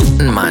roll. One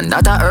man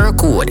that a her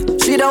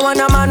code. She don't want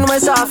a man we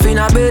soft in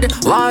a bed.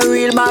 One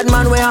real bad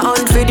man we a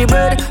hunt for the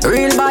bread.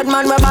 Real bad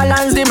man we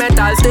balance the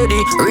metal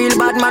steady. Real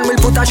bad man will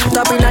put a shit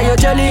up in a your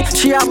jelly.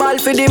 She a ball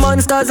for the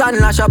monsters and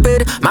lash up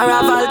it.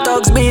 Maraval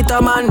thugs beat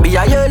a man be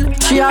a yell.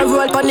 She a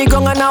roll pan the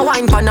gun and a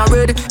wine pan a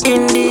red.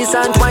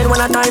 Indecent wine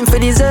when a time for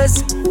the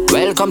zest.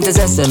 Welcome to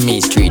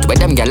Sesame Street, where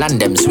them gal and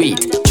them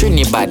sweet.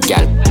 Trinidad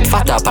gal,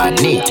 fat up and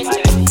neat.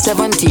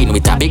 17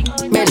 with a big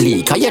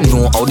belly, cause you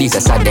know how these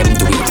are them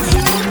do it.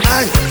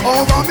 Hey,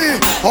 over me,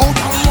 over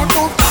me,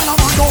 over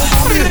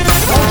me.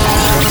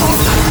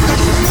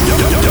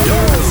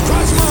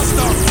 Scratch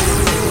Master.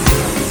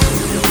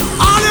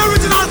 All the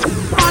original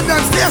and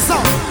them stay so.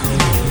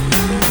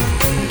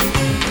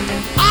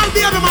 I'll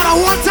be every man at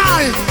one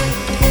time.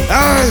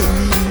 Hey,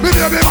 me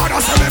baby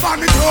mother say me bad,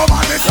 me too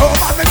bad, me too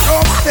bad, me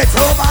too bad, me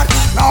too bad.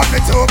 Lord, me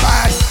too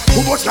bad. Who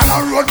much can I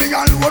road me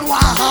alone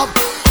want have?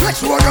 Make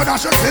sure you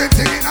dash the same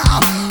thing in half.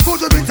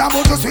 Put you bitter,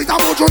 put you sweet,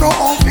 and put you no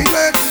off me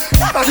bed.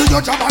 Never do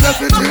your job and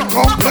everything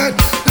complete.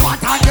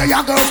 What time do you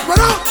go spread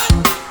out?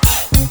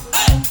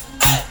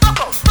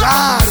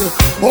 God,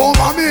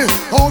 over me,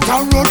 out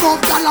and run up,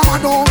 tell them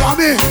and over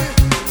me.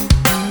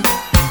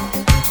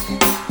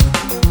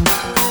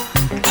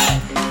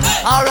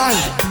 Alright,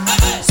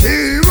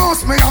 serious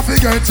me have to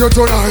get you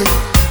tonight.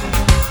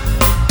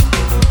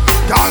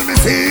 Call me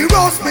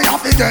serious, me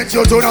have to get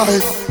you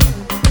tonight.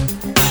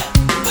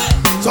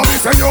 So me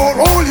say you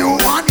roll you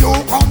and you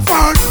come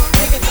first.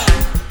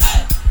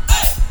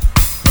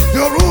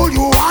 You roll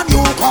you and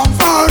you come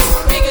first.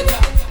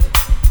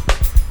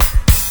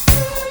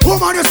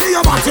 Woman, you see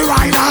your body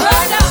right now.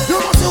 You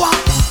must see what?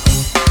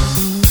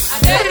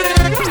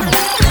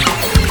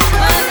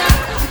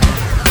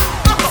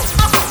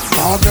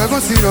 I've never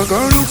seen a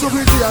girl look so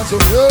pretty and so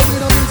pure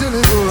with a pretty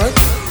little right.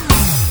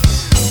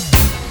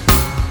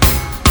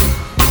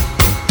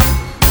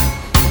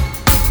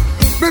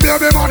 Me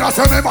baby mother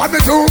say me bad, me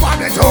too bad,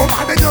 me too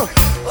bad, me too.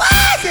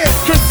 What is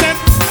this?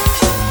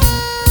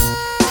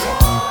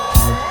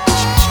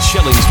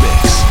 Shellings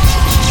Mix.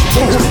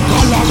 Oh,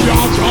 I love you,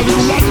 call you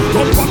one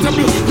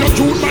compatible. Your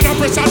cute man a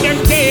press on them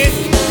days.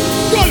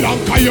 Go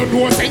long, cause you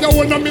know say you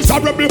wanna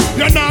miserable.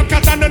 You're not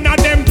cat on none of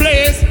them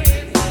place.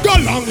 Go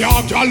long, ya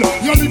girl,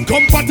 you live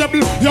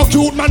compatible. Your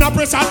cute man a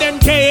press on them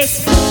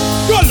case.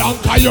 Go long,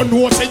 cause you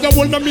know say you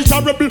wanna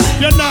miserable.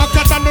 You're not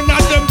cat on none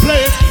of them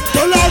place.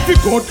 Go long, be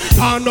good,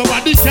 and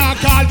nobody can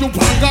call you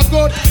panga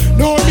good.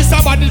 No,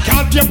 Mr. Body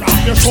can't tear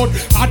off your foot.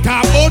 I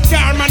talk about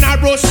car man a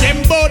rush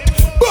them boat.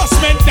 Bus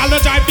men gal a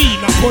drive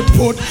in a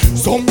put.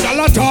 Some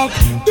gal a talk,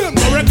 them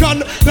no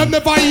reckon. Them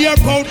never hear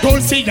about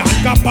Tulsi and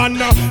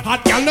Gabbana.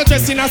 Hot gal no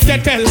dress in a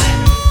skettle.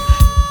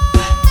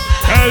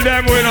 tell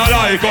them we no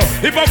like us.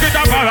 Hypocrite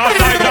and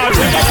parasite and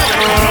man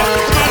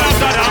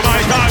after the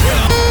mic and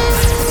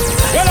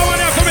well, I want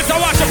to come to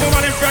watch up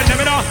woman in front of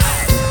me now.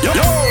 Yo,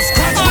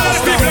 all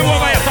the people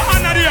over here, so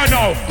I'm not here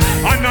now.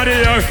 I'm not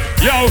here,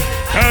 yo,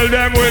 tell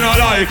them we no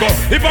like us.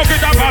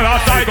 Hypocrite and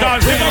parasite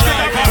and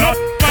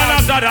man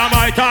after the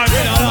mic and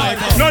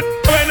not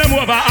when them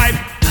over hype.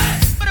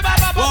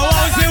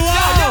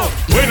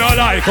 We no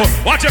like us.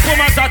 Watch it come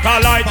and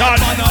satellite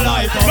and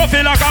no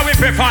feel like we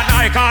prefer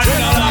Nikon.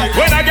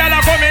 When a girl a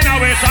come in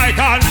our sight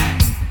and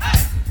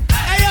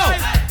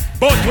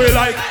but we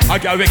like a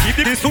girl we keep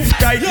the soup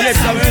tight. Yes,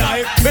 we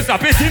like. We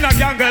stop it in a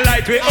gangle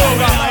light we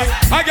over.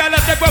 A girl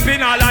a step up in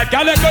a light.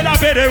 Girl a gonna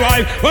be the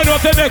wife. When we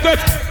say make it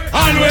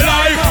and we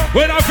like.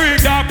 When a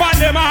freak up on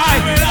them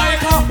high.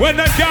 When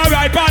them can't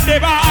ride on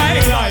them high.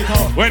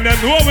 When them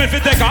know when to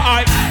take a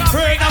hike.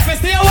 Freak up and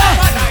stay away.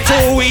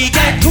 So we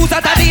get news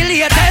out of the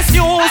latest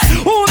news.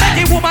 Who make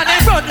the woman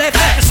in front left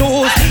their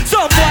shoes?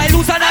 Some boy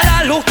lose and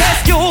all look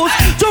excuse.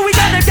 So we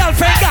got them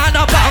girlfriend gone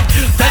up out.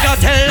 Then you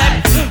tell them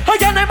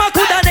again them a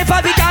coulda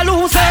never be a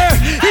loser.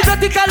 If you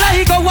think a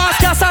lie, go ask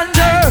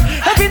Cassandra.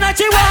 Every night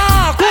she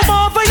walk, come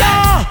over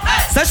ya.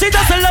 So she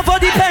doesn't love for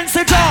the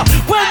pencil draw.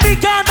 When me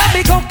gone, that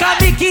me come can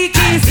me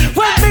kikis.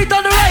 When me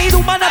done ride,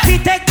 woman a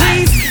fit take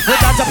please.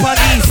 With a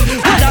Japanese,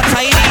 with a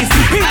Chinese,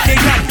 if they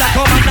got that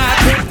come and not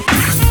think.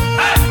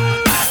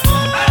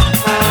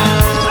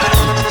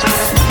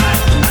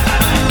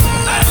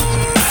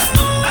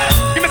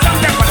 Give me some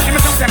tempo, give me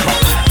some tempo,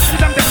 give me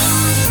some tempo.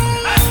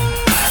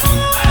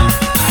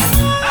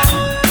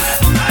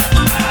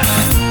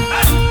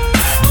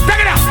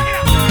 Take it out.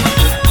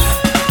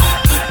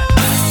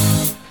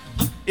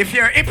 If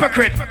you're a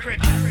hypocrite,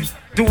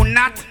 do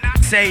not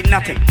say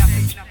nothing.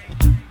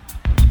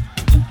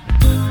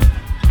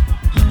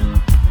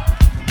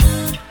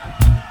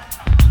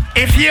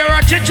 If you're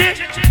a chichi,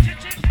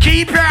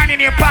 keep your hand in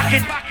your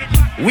pocket.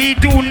 We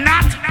do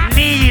not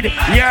need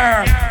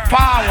your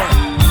power.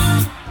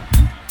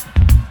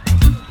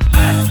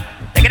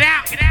 Take it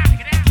out.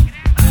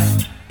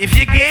 If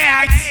you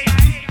get,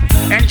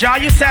 enjoy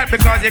yourself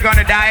because you're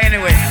gonna die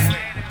anyway.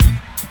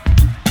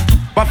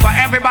 But for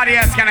everybody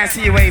else, can I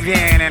see you wave your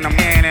hand and I'm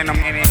like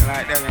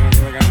that?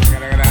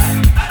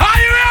 Are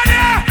you ready?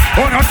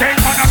 Oh no, take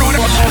on the road.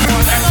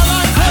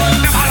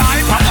 Never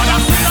lie, Papa.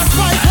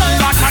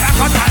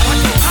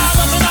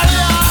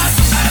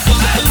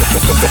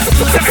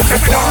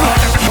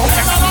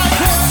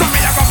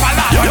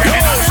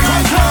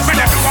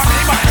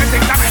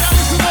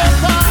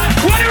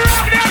 What are you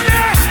wrong down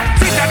there?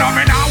 See that on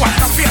me now, what's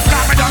the face?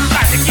 Now me done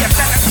like the case.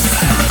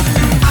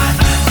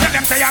 Tell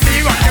them say I'm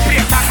me, run the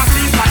place, I'm a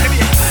scene by the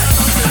way.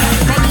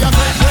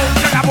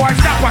 Tell the boy,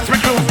 stop what's me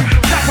do.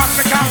 Stop what's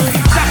me come,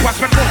 stop what's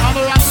me do.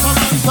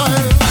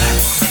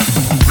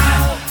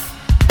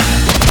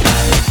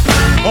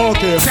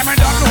 Okay. Say me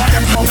don't know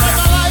them folks.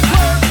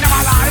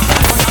 Never lie.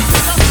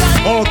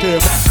 Okay.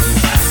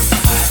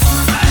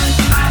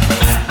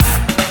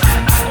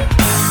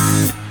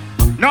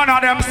 None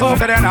of them so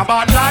to them a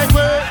bad life.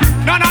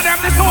 None of them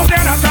so to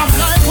them a tough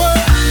life.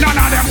 None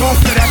of them go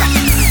to them.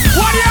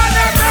 What do you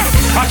them do?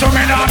 I told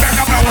me now make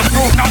up our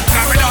proof not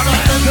to me done.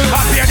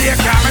 I pay the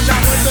camera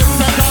down.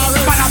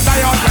 Man after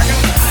your second.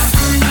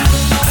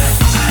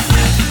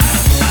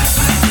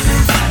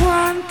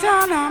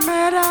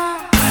 Guantanamera.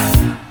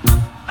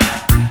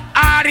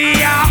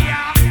 Aria.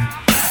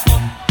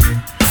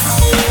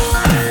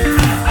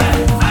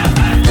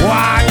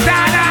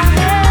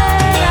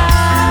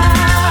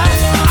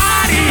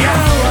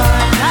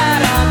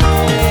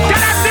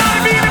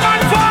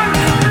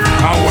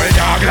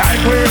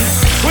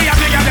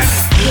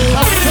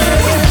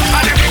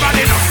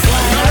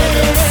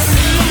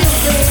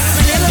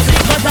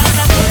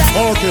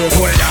 Okay,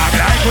 boy, dog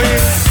like we.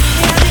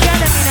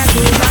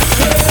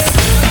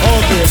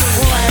 Okay.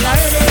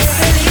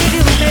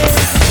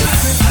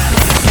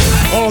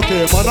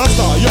 Okay, man, I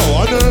saw yo,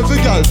 and every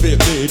girl fit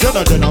me.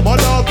 Then a man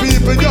of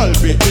people, girl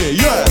fit me.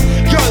 Yeah,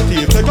 girl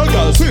team, take a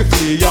girl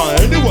swiftly. Yeah,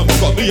 anyone who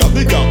got me up,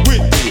 the gang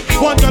with me.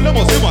 One girl, I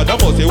must say, man, I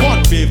must say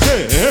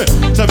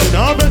 150. So me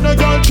now make a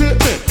girl trip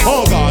me.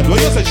 Oh God,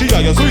 when you say she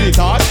got your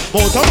sweetheart,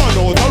 mount a man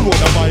out a road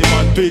and my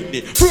man pick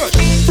me. Fresh,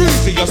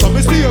 freezing, you saw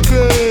me stay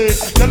clean.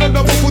 Tell them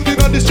that we put it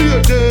on the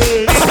straight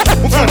day.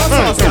 We feel a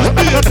sauce and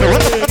be a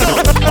train.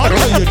 I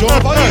tell you,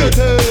 don't buy it,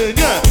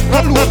 yeah.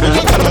 All over,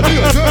 you got a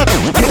deal, yeah.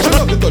 Put it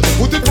up because you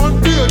put it on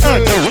the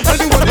day.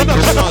 Anyone in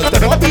national, they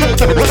don't be a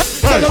day.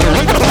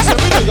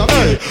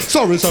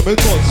 Sorry, some me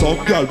thought some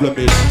girl let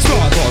me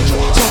start on.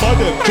 Some of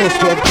them just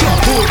from trap.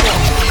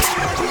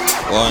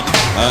 One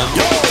and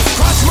yo,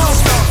 Crash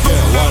Master.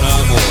 Yeah, one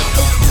and more.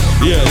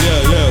 Yeah,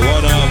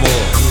 one and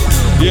more.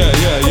 Yeah,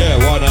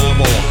 one and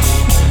more.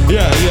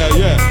 Yeah.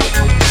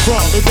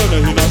 From me gonna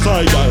hit a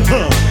side, gal.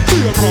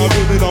 See a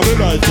problem in the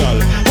night, gal.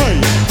 Hey,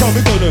 from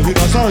me gonna hit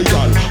a side,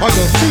 gal. I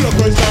just feel a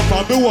question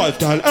from me wife,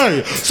 gal.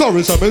 Hey,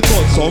 sorry, some me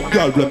touch some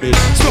gal with me.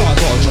 Start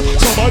touch.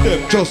 Some of them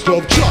just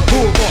love chat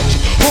too much.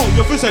 How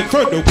you fi send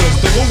friend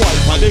request to your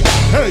wife and they got,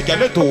 hey, gal,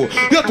 you too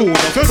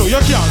enough. You know you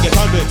can't get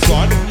a next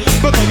one.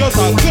 Because you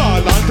start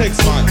call and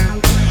text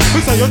man. Me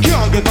say you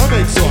can't get a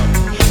next one.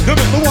 You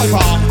make the wife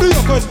ask me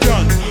a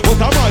question, but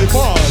I'm my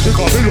fault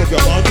because me love your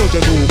man, touch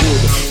you too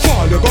good.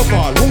 Fall you go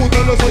fall, who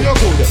tell us how you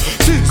good?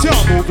 Since you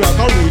move like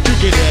a real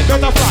chicken head,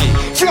 better fly.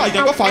 Fly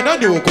you go find a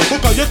new cook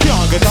because you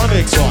can't get a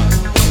next one.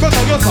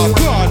 Better you start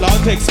call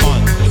and text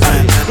man.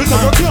 Hey, me say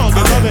you can't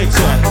get a next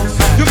one.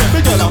 You make me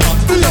get a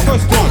ask me a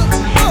question.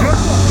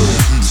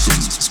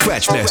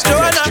 Scratchmaster.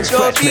 Joanna,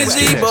 your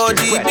busy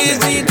body,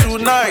 busy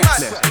tonight.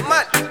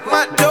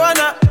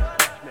 Joanna,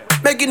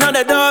 making all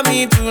the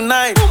dummy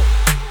tonight.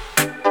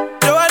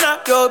 Joanna,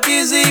 your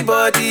busy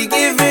body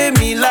giving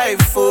me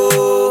life,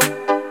 oh,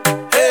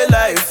 hey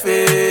life,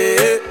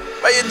 hey.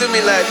 Why you do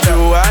me like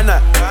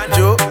Joanna,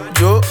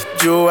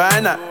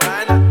 Joanna?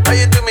 Why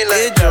you do me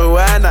like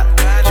Joanna,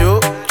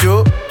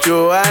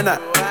 Joanna?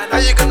 How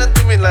you gonna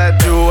do me like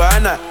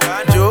Joanna,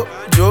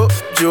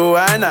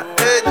 Joanna?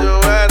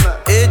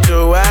 Hey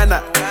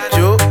Joanna,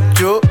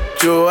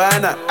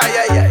 Joanna? Ay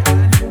ay ay.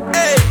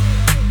 Hey,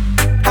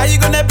 how you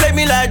gonna play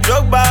me like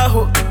Drogba,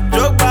 ho?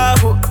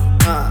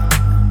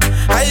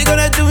 How you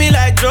gonna do me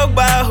like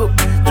Drogba, ho?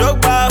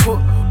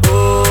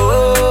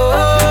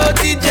 Oh,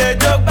 DJ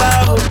Drogba,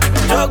 ho.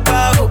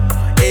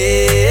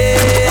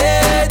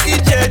 Hey,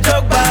 DJ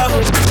Drogba, ho.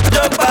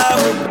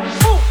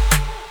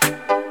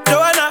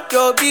 Joanna,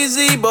 your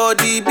busy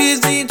body,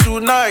 busy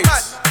tonight.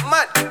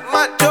 Mad.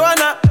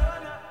 Joanna,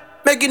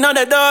 making all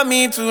the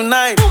dummy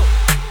tonight.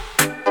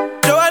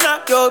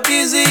 Joanna, your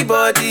busy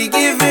body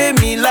giving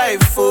me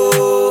life,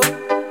 oh,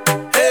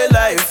 hey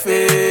life,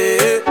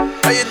 hey.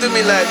 Why you do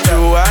me like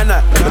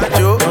Joanna,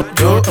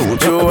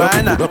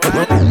 Joanna?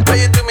 Why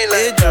you do me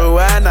like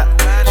Joanna,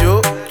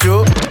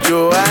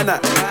 Joanna?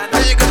 How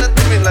you gonna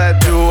do me like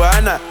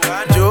Joanna,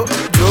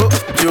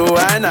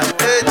 Joanna?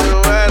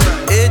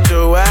 Hey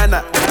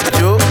Joanna,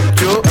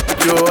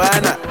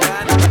 Joanna?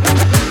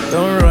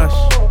 Don't rush,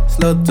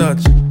 slow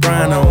touch,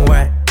 brown and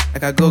white.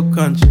 Like I go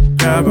country,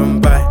 grab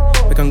and buy.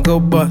 We can go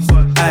bust,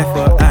 eye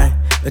for eye.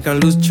 We can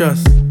lose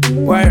trust.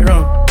 White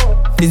rum,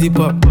 fizzy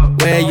pop.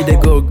 Where you they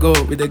go,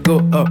 we they go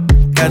up.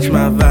 Catch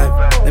my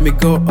vibe, let me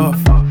go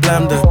off.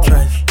 Blam the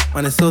trash,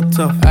 man it's so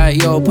tough. Alright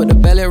yo, put the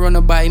belly on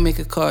the body, make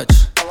a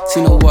catch.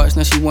 See no watch,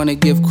 now she wanna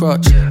give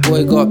crutch.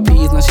 Boy got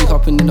peas, now she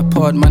hopping in the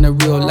pod. Man a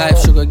real life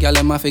sugar gal,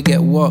 I might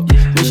forget what.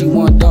 When she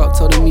want dark,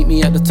 told her meet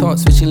me at the top.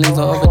 Switching lanes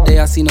the other day,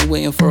 I seen her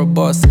waiting for a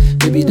bus.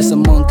 Maybe this a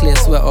Moncler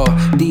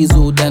sweater,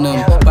 diesel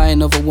denim. Buy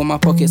another one, my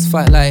pockets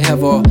fat like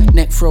heather.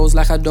 Neck froze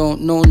like I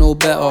don't know no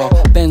better.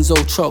 Benzo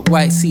truck,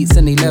 white seats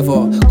and they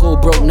leather. Go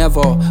broke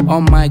never,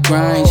 on my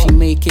grind. She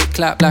make it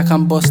clap like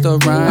I'm Busta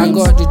Rhymes. I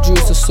got the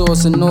juice, the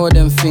sauce and all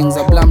them things.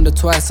 I blammed her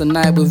twice a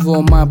night with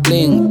all my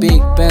bling.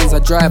 Big Benz I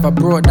drive, I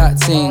brought that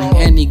thing.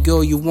 Any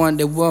girl you want,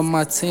 they want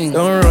my thing.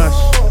 Don't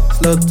rush,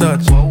 slow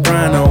touch,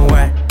 brown and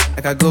white.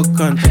 Like I go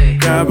country,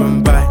 grab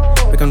and buy.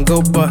 We can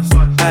go bust,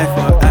 eye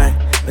for eye.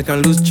 We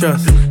can lose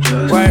trust.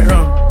 White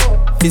rum,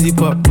 fizzy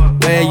pop.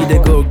 Where you they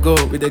go,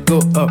 we they go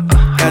up.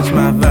 Catch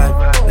my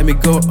vibe, let me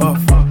go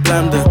off.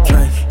 Blam the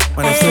trash,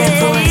 when I say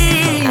go.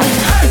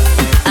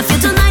 I feel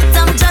tonight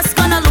I'm just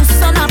gonna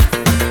loosen up.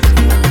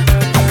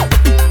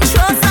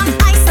 Throw some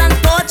ice and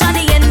pour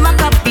Johnny in my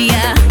cup,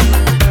 yeah.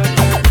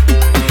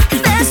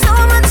 There's so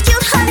much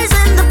cute honeys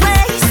in the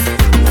place,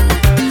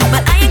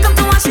 but I ain't come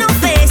to wash no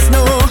face,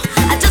 no.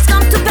 I just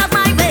come to belt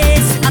my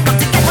waist. I come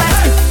to get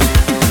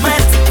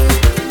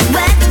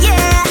wet,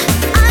 yeah.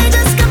 I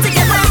just come to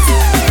get wet,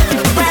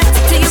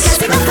 till you can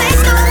see my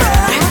face no more.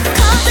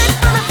 Carpet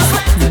full of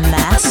sweat,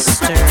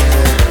 master.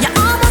 You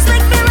almost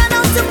make me run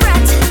out of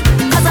breath.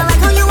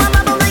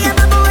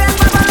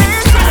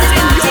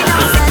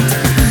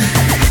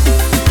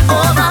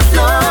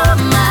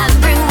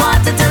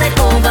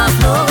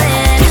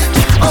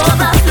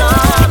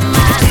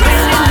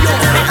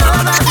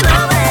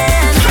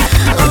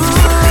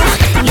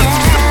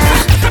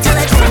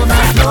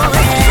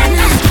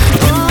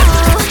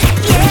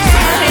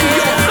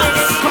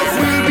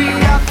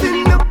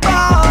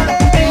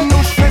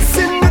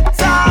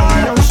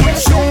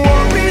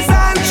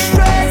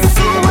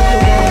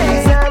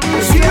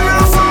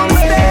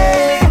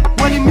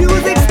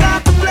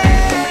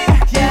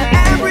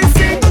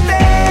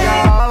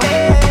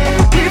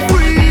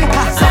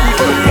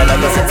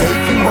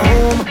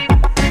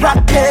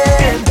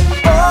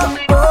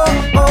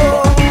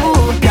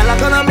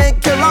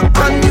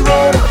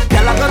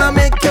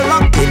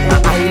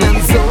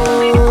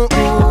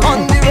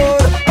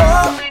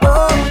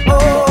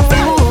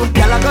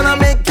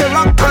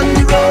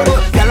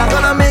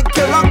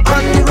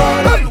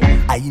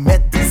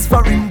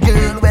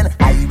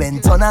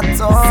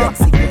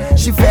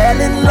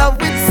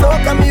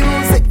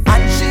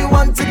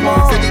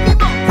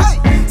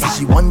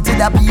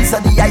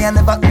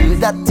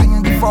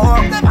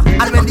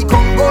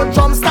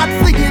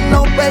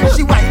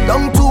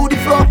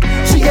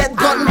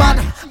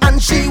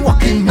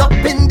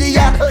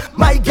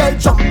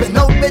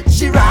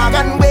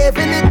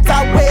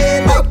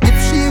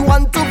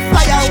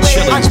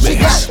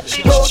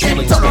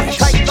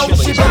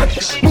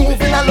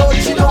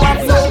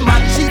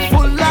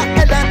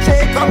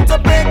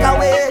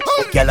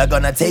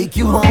 take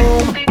you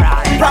home.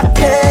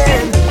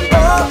 Rockin',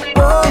 oh,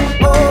 oh,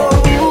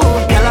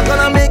 oh. Girl, I'm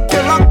gonna make you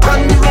rock on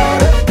the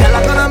road. Girl,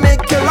 I'm gonna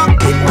make you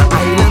rock in my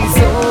island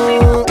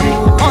zone.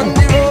 On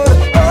the road,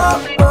 oh,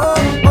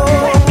 oh, oh.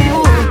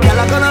 Girl,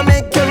 I'm gonna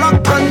make you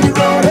rock on the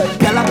road.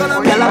 Girl, I'm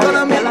gonna.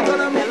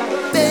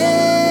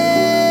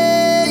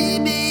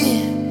 Baby,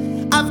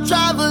 I've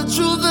traveled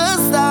through the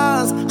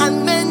stars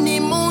and many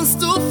moons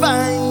to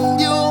find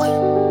you.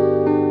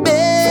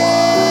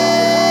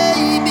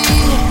 Baby,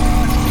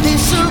 the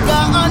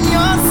sugar on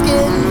your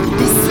skin,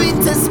 the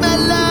sweetest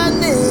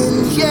melanin,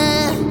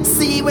 yeah.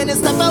 See when you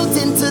step out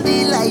into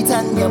the light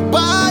and your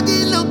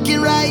body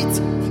looking right.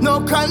 No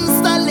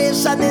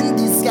constellation in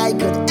the sky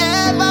could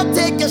ever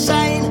take your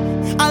shine.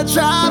 I'll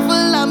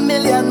travel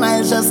 1,000,000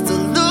 miles just to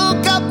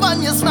look up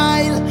on your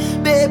smile.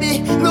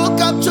 Baby, look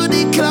up to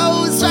the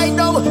clouds right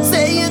now.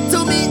 Say it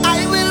to me,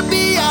 I will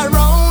be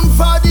around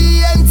for the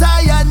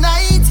entire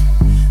night.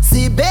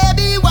 See,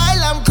 baby,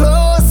 while I'm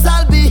close,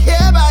 I'll be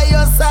here by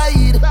your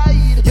side.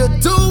 You're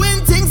doing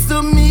things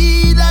to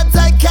me that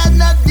I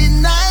cannot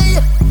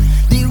deny.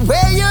 The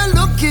way you're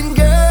looking,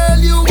 girl,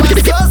 you are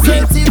so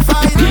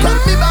certified.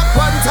 Take me back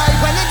one time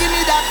when you give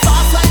me that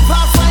fast line,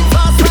 fast line,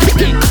 fast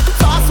line.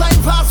 Fast line,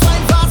 fast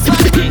line, fast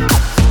line.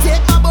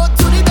 Take my boat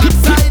to the dark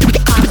side.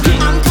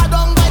 Anchor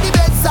down by the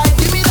bedside.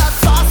 Give me that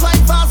fast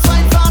line, fast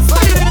line, fast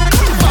line.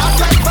 Fast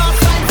line, fast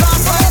line,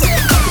 fast line.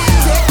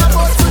 Take my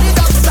boat to the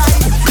dark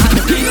side.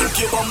 Flip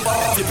your bumper,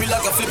 flip it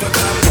like a flipper.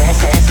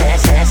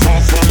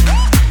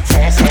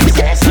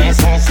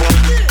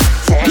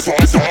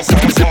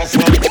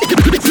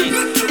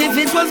 If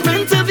it was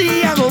meant to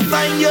be, I gon'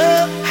 find you.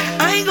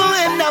 I ain't gon'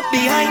 end up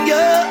behind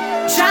you.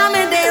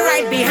 Charming, they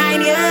right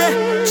behind you.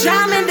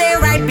 Charming, they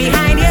right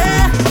behind you.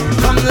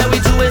 Come, let me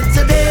do it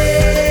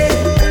today.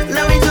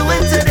 Let me do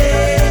it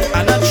today.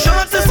 I'm not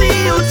sure to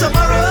see you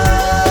tomorrow.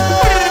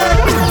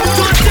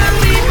 Don't tell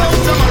me about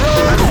tomorrow.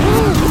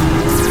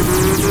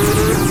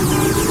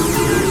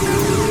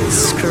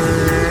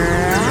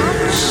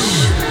 Scratch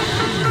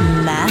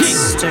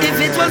Master. If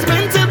it was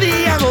meant to be,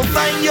 I gon'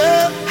 find you.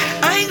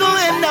 I ain't gon'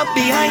 end up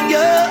behind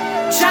you.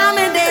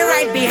 Charming, they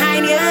right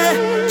behind you.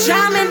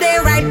 Charming, they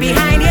right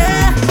behind you.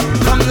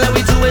 Come, let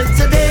me do it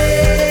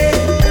today.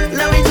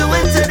 Let me do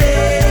it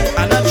today.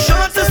 I'm not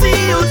sure to see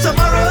you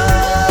tomorrow.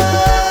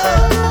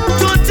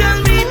 Don't tell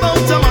me about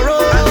tomorrow.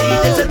 I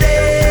need it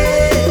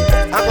today.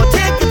 I gon'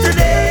 take it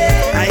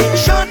today. I ain't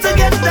sure to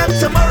get that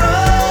tomorrow.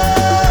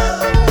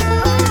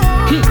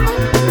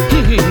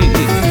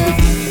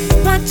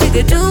 What you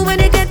could do when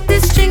you get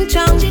this ching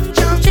chong, ching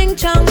chong, ching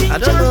chong? I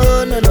don't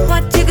know, no.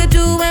 What you could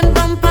do when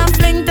bumper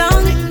fling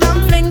dong,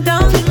 fling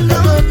dong? No.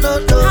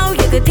 How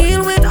you could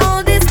deal with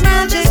all this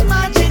magic,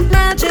 magic?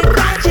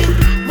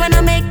 When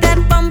I make that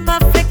bumper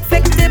flick,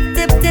 flick, dip,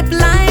 dip, dip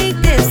like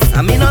this.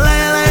 I mean, no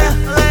liar.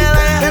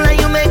 Girl,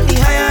 you make me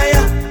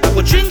higher. I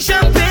would drink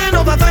champagne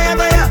over fire.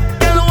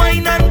 Girl,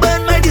 wine and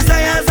burn my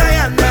desires, Oh,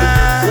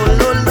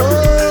 no.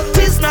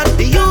 It's not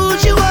the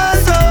usual,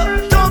 so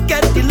don't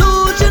get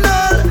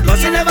delusional.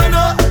 Cause you never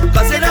know.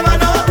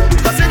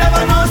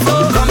 So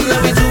come,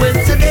 let me do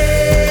it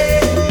today.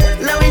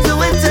 Let me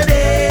do it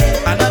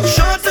today. I'm not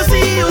sure to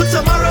see you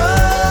tomorrow.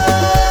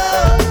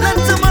 Let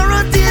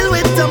tomorrow deal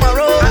with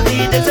tomorrow. I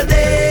need it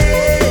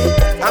today.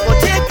 I gon'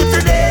 take it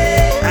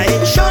today. I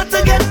ain't sure to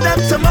get that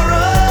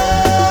tomorrow.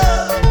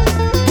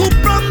 Who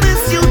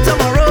promised you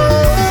tomorrow?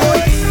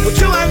 Put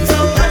your hands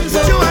up,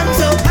 put your hands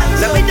up.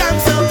 Let me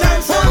dance up.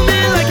 Hold me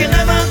like you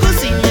never go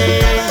see me.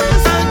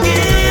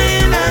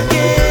 Again.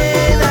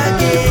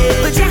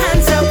 Put your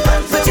hands up,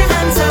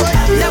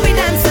 let me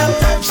dance up.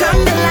 Show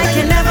me like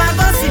you never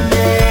go see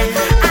me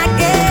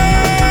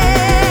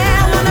again.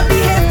 I wanna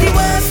behave the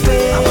worst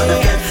way.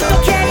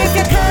 Don't care if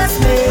you curse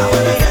me.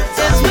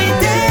 'Cause we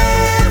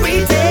did.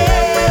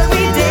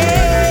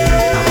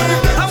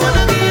 I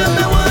wanna give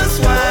the worst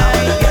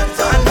wine.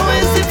 I know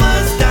it's the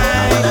first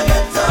time.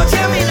 But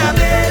tell me now,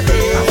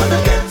 baby.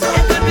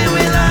 It could be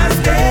we last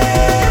day.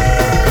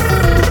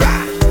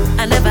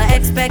 I never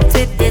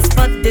expected this,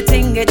 but the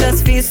thing it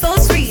just feels so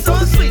sweet.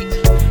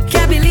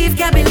 Can't believe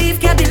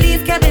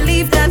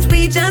that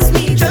we just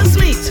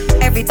meet.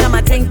 Every time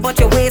I think about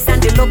your waist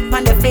and the look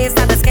on your face,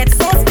 and just get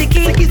so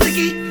sticky.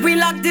 We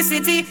lock the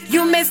city.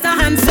 You Mr.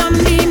 Handsome,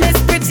 me Miss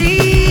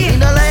Pretty.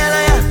 No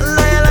liar.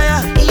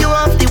 You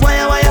off the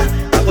wire.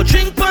 I go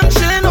drink punch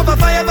chillin' over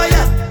fire.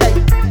 Hey,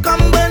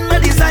 come burn my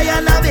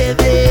desire now,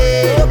 baby.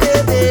 Oh,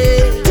 baby.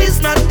 It's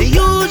not the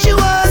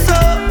usual, so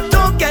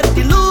don't get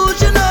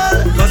delusional.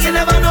 Cause you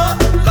never know.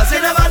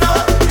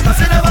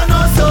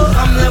 So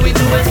come, let me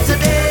do it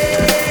today.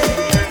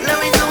 Let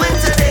me do it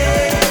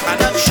today. I'm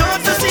not sure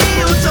to see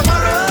you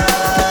tomorrow.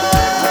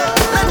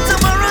 Let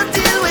tomorrow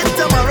deal with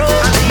tomorrow.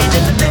 I need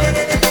it today.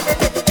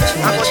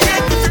 I gon'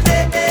 take it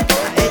today.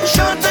 I ain't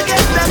sure to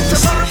get that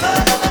tomorrow.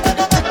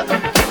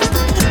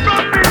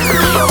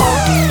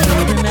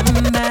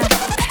 Remember,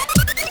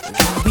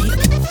 we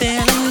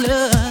fell in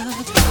love.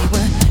 We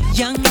were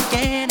young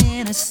and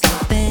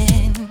innocent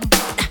then.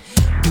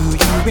 Do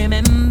you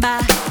remember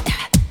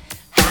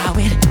how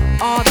it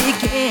all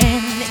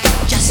began. It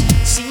just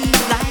seemed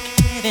like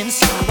heaven,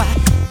 so I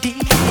did.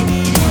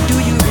 Do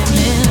you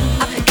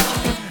remember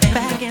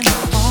back in the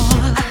fall?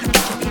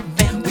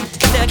 Remember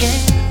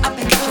again up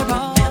in the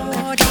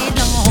road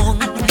long.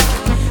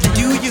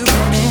 Do you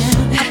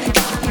remember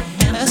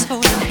us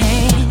holding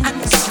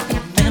hands?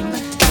 Remember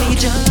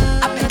each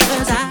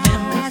other's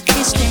eyes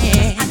we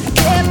stared.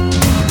 Do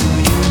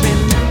you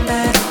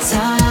remember the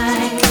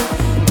time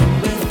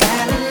we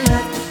fell in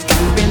love? Do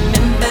you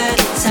remember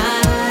the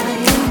time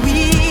when we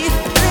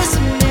first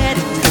met,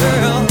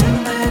 girl?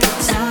 Remember the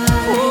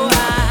time, oh,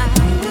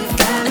 we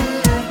fell in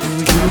love.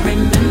 Do you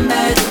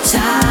remember the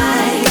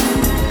time?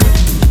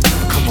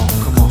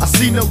 I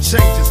see no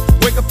changes.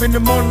 Wake up in the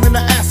morning and I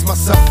ask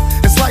myself,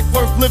 is life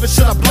worth living?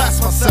 Should I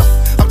blast myself?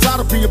 I'm tired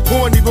of being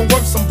poor and even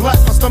worse, I'm black.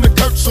 My stomach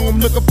hurts, so I'm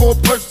looking for a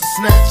purse to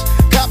snatch.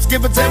 Cops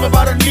give a damn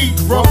about a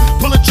Negro.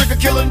 Pull a trigger,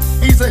 killing,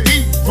 he's a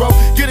hero.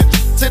 Get it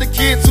to the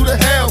kids who the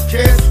hell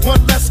cares.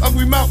 One less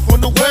hungry mouth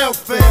on the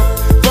welfare.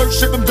 First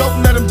ship them,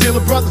 don't let them deal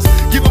with brothers.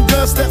 Give them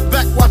guns, step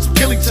back, watch them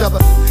kill each other.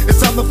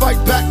 It's time to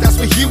fight back, that's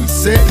what Huey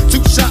said.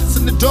 2 shots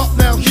in the dark,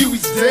 now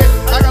Huey's dead.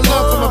 I got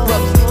love for my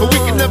brothers, but we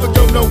can never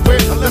go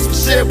nowhere unless we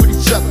share with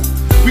each other.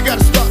 We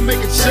gotta start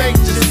making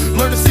changes.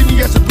 Learn to see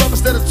me as a brother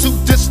instead of 2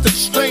 distant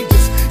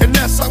strangers. And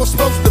that's how it's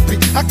supposed to be.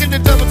 How can the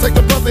devil take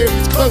a brother if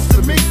he's close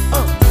to me?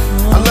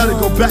 I let it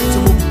go back to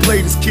when we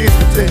played as kids,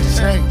 but then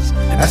changed.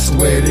 That's the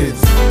way it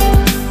is.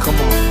 Come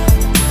on,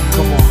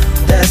 come on.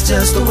 That's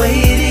just the way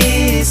it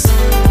is.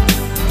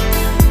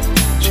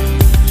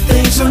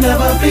 Things will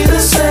never be the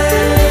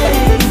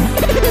same.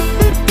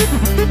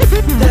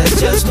 That's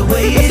just the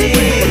way it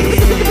is.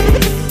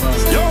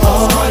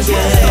 Oh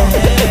yeah.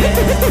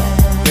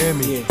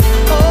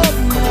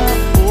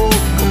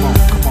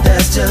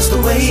 That's just the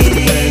way it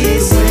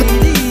is.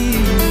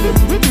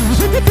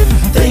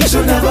 Things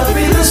will never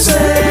be the same.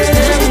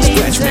 That's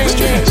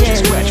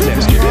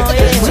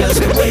just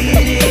the way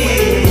it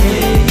is.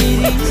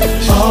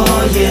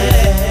 Oh yeah.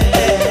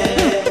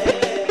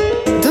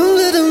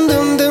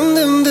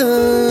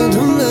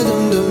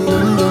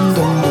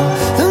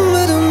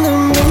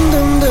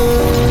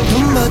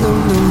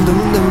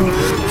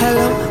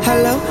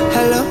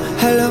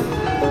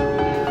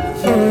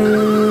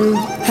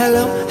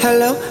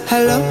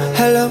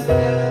 Hello,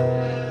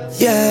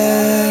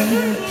 yeah.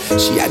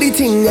 She had the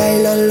thing I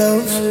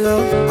love.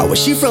 How was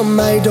she from?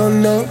 I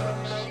don't know.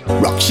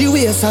 Rock she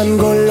waist and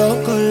go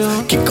low.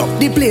 Kick up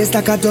the place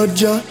like a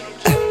dojo.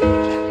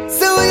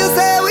 So what you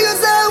say?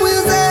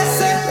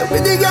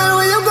 Pretty girl,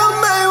 when you come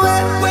my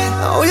way,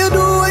 how you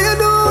do?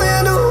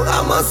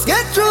 I must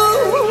get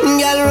through.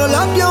 Girl, roll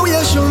up your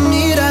waist, show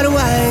me that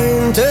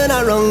wine. Turn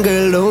around,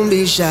 girl, don't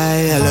be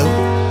shy. Hello.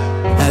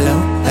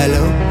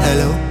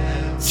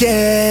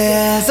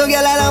 Yeah, so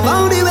girl, I love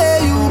how the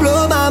way you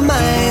blow my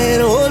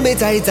mind. Hold me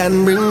tight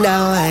and bring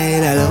down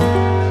wine. Hello.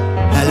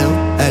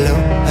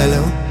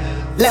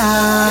 Lord,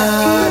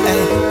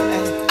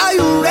 are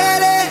you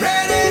ready?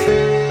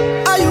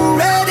 Are you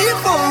ready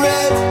for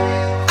it?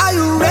 Are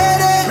you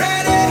ready?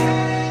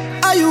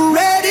 Are you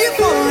ready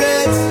for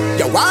it?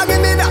 You want give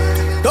me that?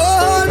 Don't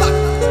hold back.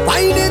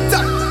 Wind it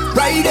up,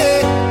 right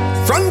there,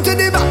 front to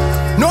the back.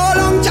 No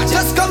long chat,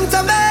 just come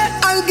to me.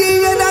 I'll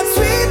give you that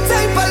sweet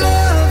type of love.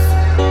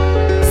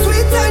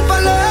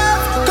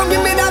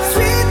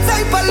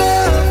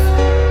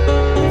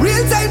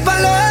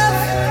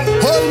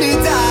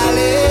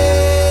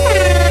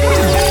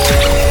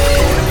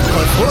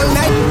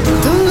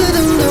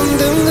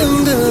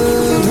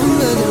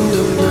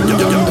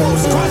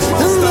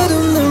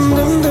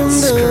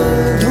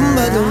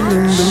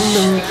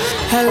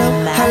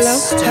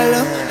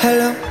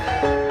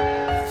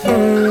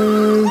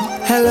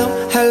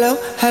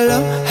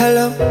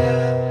 Hello.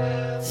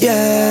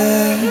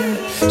 Yeah,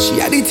 she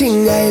had the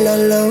thing I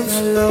love.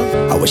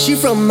 How was she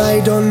from? I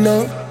don't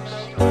know.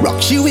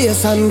 Rock she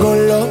waist and go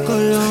low.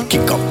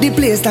 Kick up the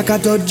place like a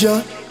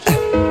dojo.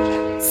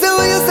 So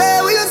what you say?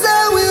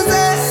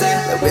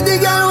 Pretty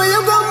girl, when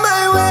you come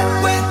my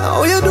way,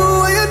 how you do?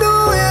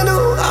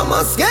 I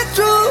must get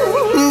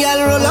through. Girl,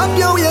 roll up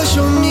your waist,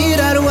 show me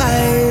that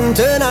wine.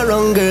 Turn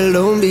around, girl,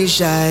 don't be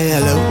shy.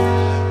 Hello.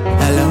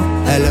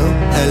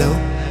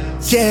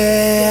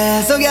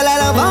 Yeah, so girl, I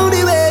love how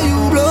the way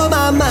you blow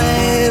my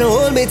mind.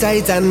 Hold me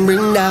tight and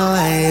bring down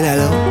wine.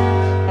 Hello.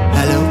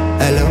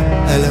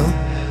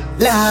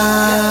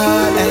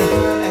 Lord,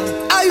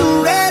 are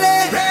you ready?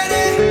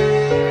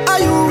 Are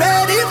you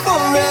ready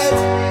for it?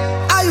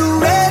 Are you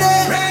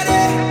ready?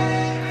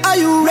 Are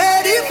you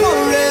ready for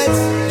it?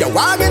 You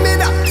want give me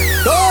that?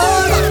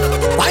 Don't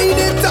wind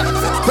it up,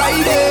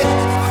 right there,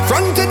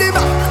 front to the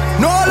back.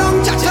 No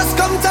long chat, just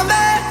come to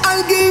me.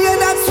 I'll give you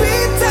that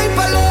sweet type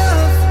of love.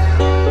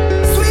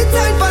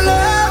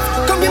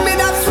 Come give me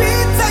that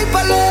sweet type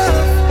of love.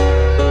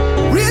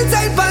 Real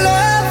type of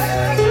love.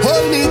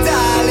 Hold me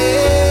darling.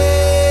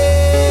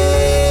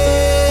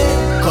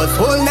 Cause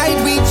whole night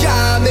we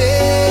jamming.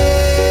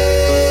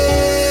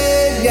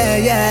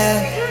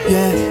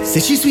 Yeah. Say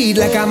she sweet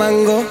like a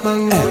mango.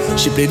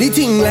 She play the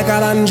thing like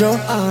a banjo.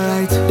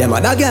 Alright. Them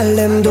other girl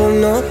them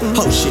don't know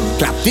how she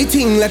clap the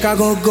thing like a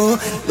go-go.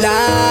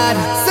 Lad.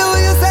 So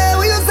what you say,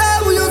 what you say,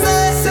 what you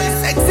say?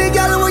 Sexy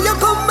girl, will you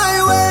come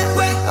my way?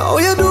 How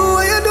you do,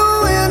 what you do,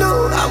 what you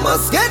do? I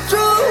must get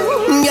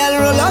through. Girl,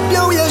 roll up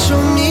your way, show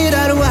me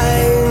that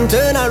wine.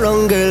 Turn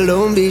around, girl,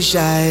 don't be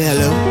shy.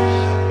 Hello,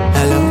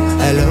 hello,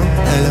 hello,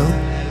 hello.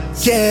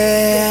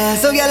 Yeah,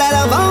 so girl, I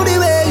love how the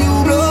way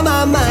you blow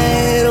my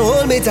mind.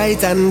 Hold me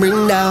tight and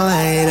bring down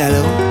wine.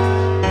 Hello,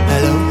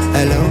 hello,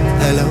 hello,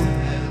 hello.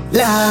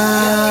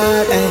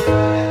 Lord,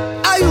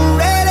 are you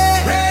ready?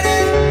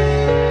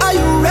 Are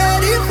you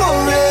ready for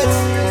it?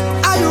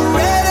 Are you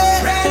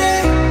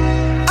ready?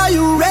 Are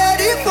you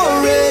ready for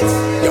it?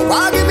 You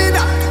want give me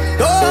that?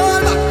 Don't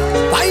hold back.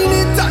 Wind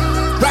it up,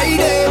 right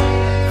there,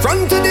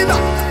 front to the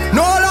back.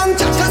 No long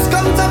chat, just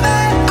come to me.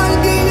 I'll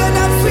give you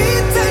that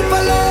sweet type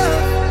of love.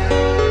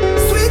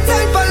 Sweet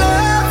type of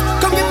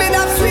love. Come give me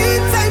that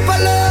sweet type of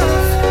love.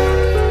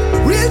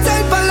 Real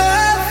type of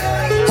love.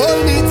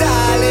 Hold me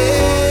darling.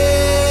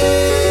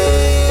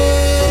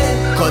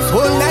 Cause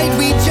whole night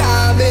we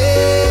jamming.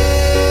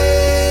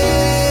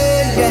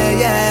 Yeah,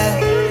 yeah,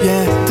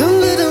 yeah. Dum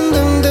dum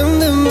dum dum dum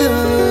dum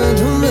dum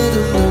dum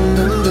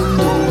dum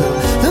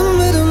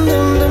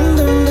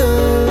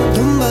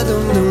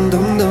dum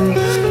dum dum.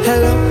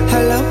 Hello,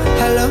 hello,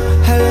 hello,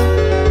 hello.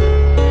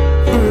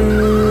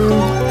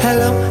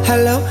 Hello,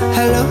 hello,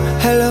 hello,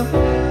 hello.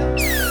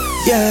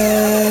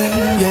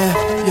 Yeah, yeah,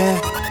 yeah.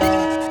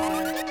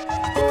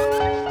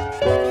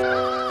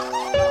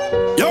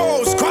 Yo,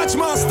 Scratch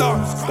Master.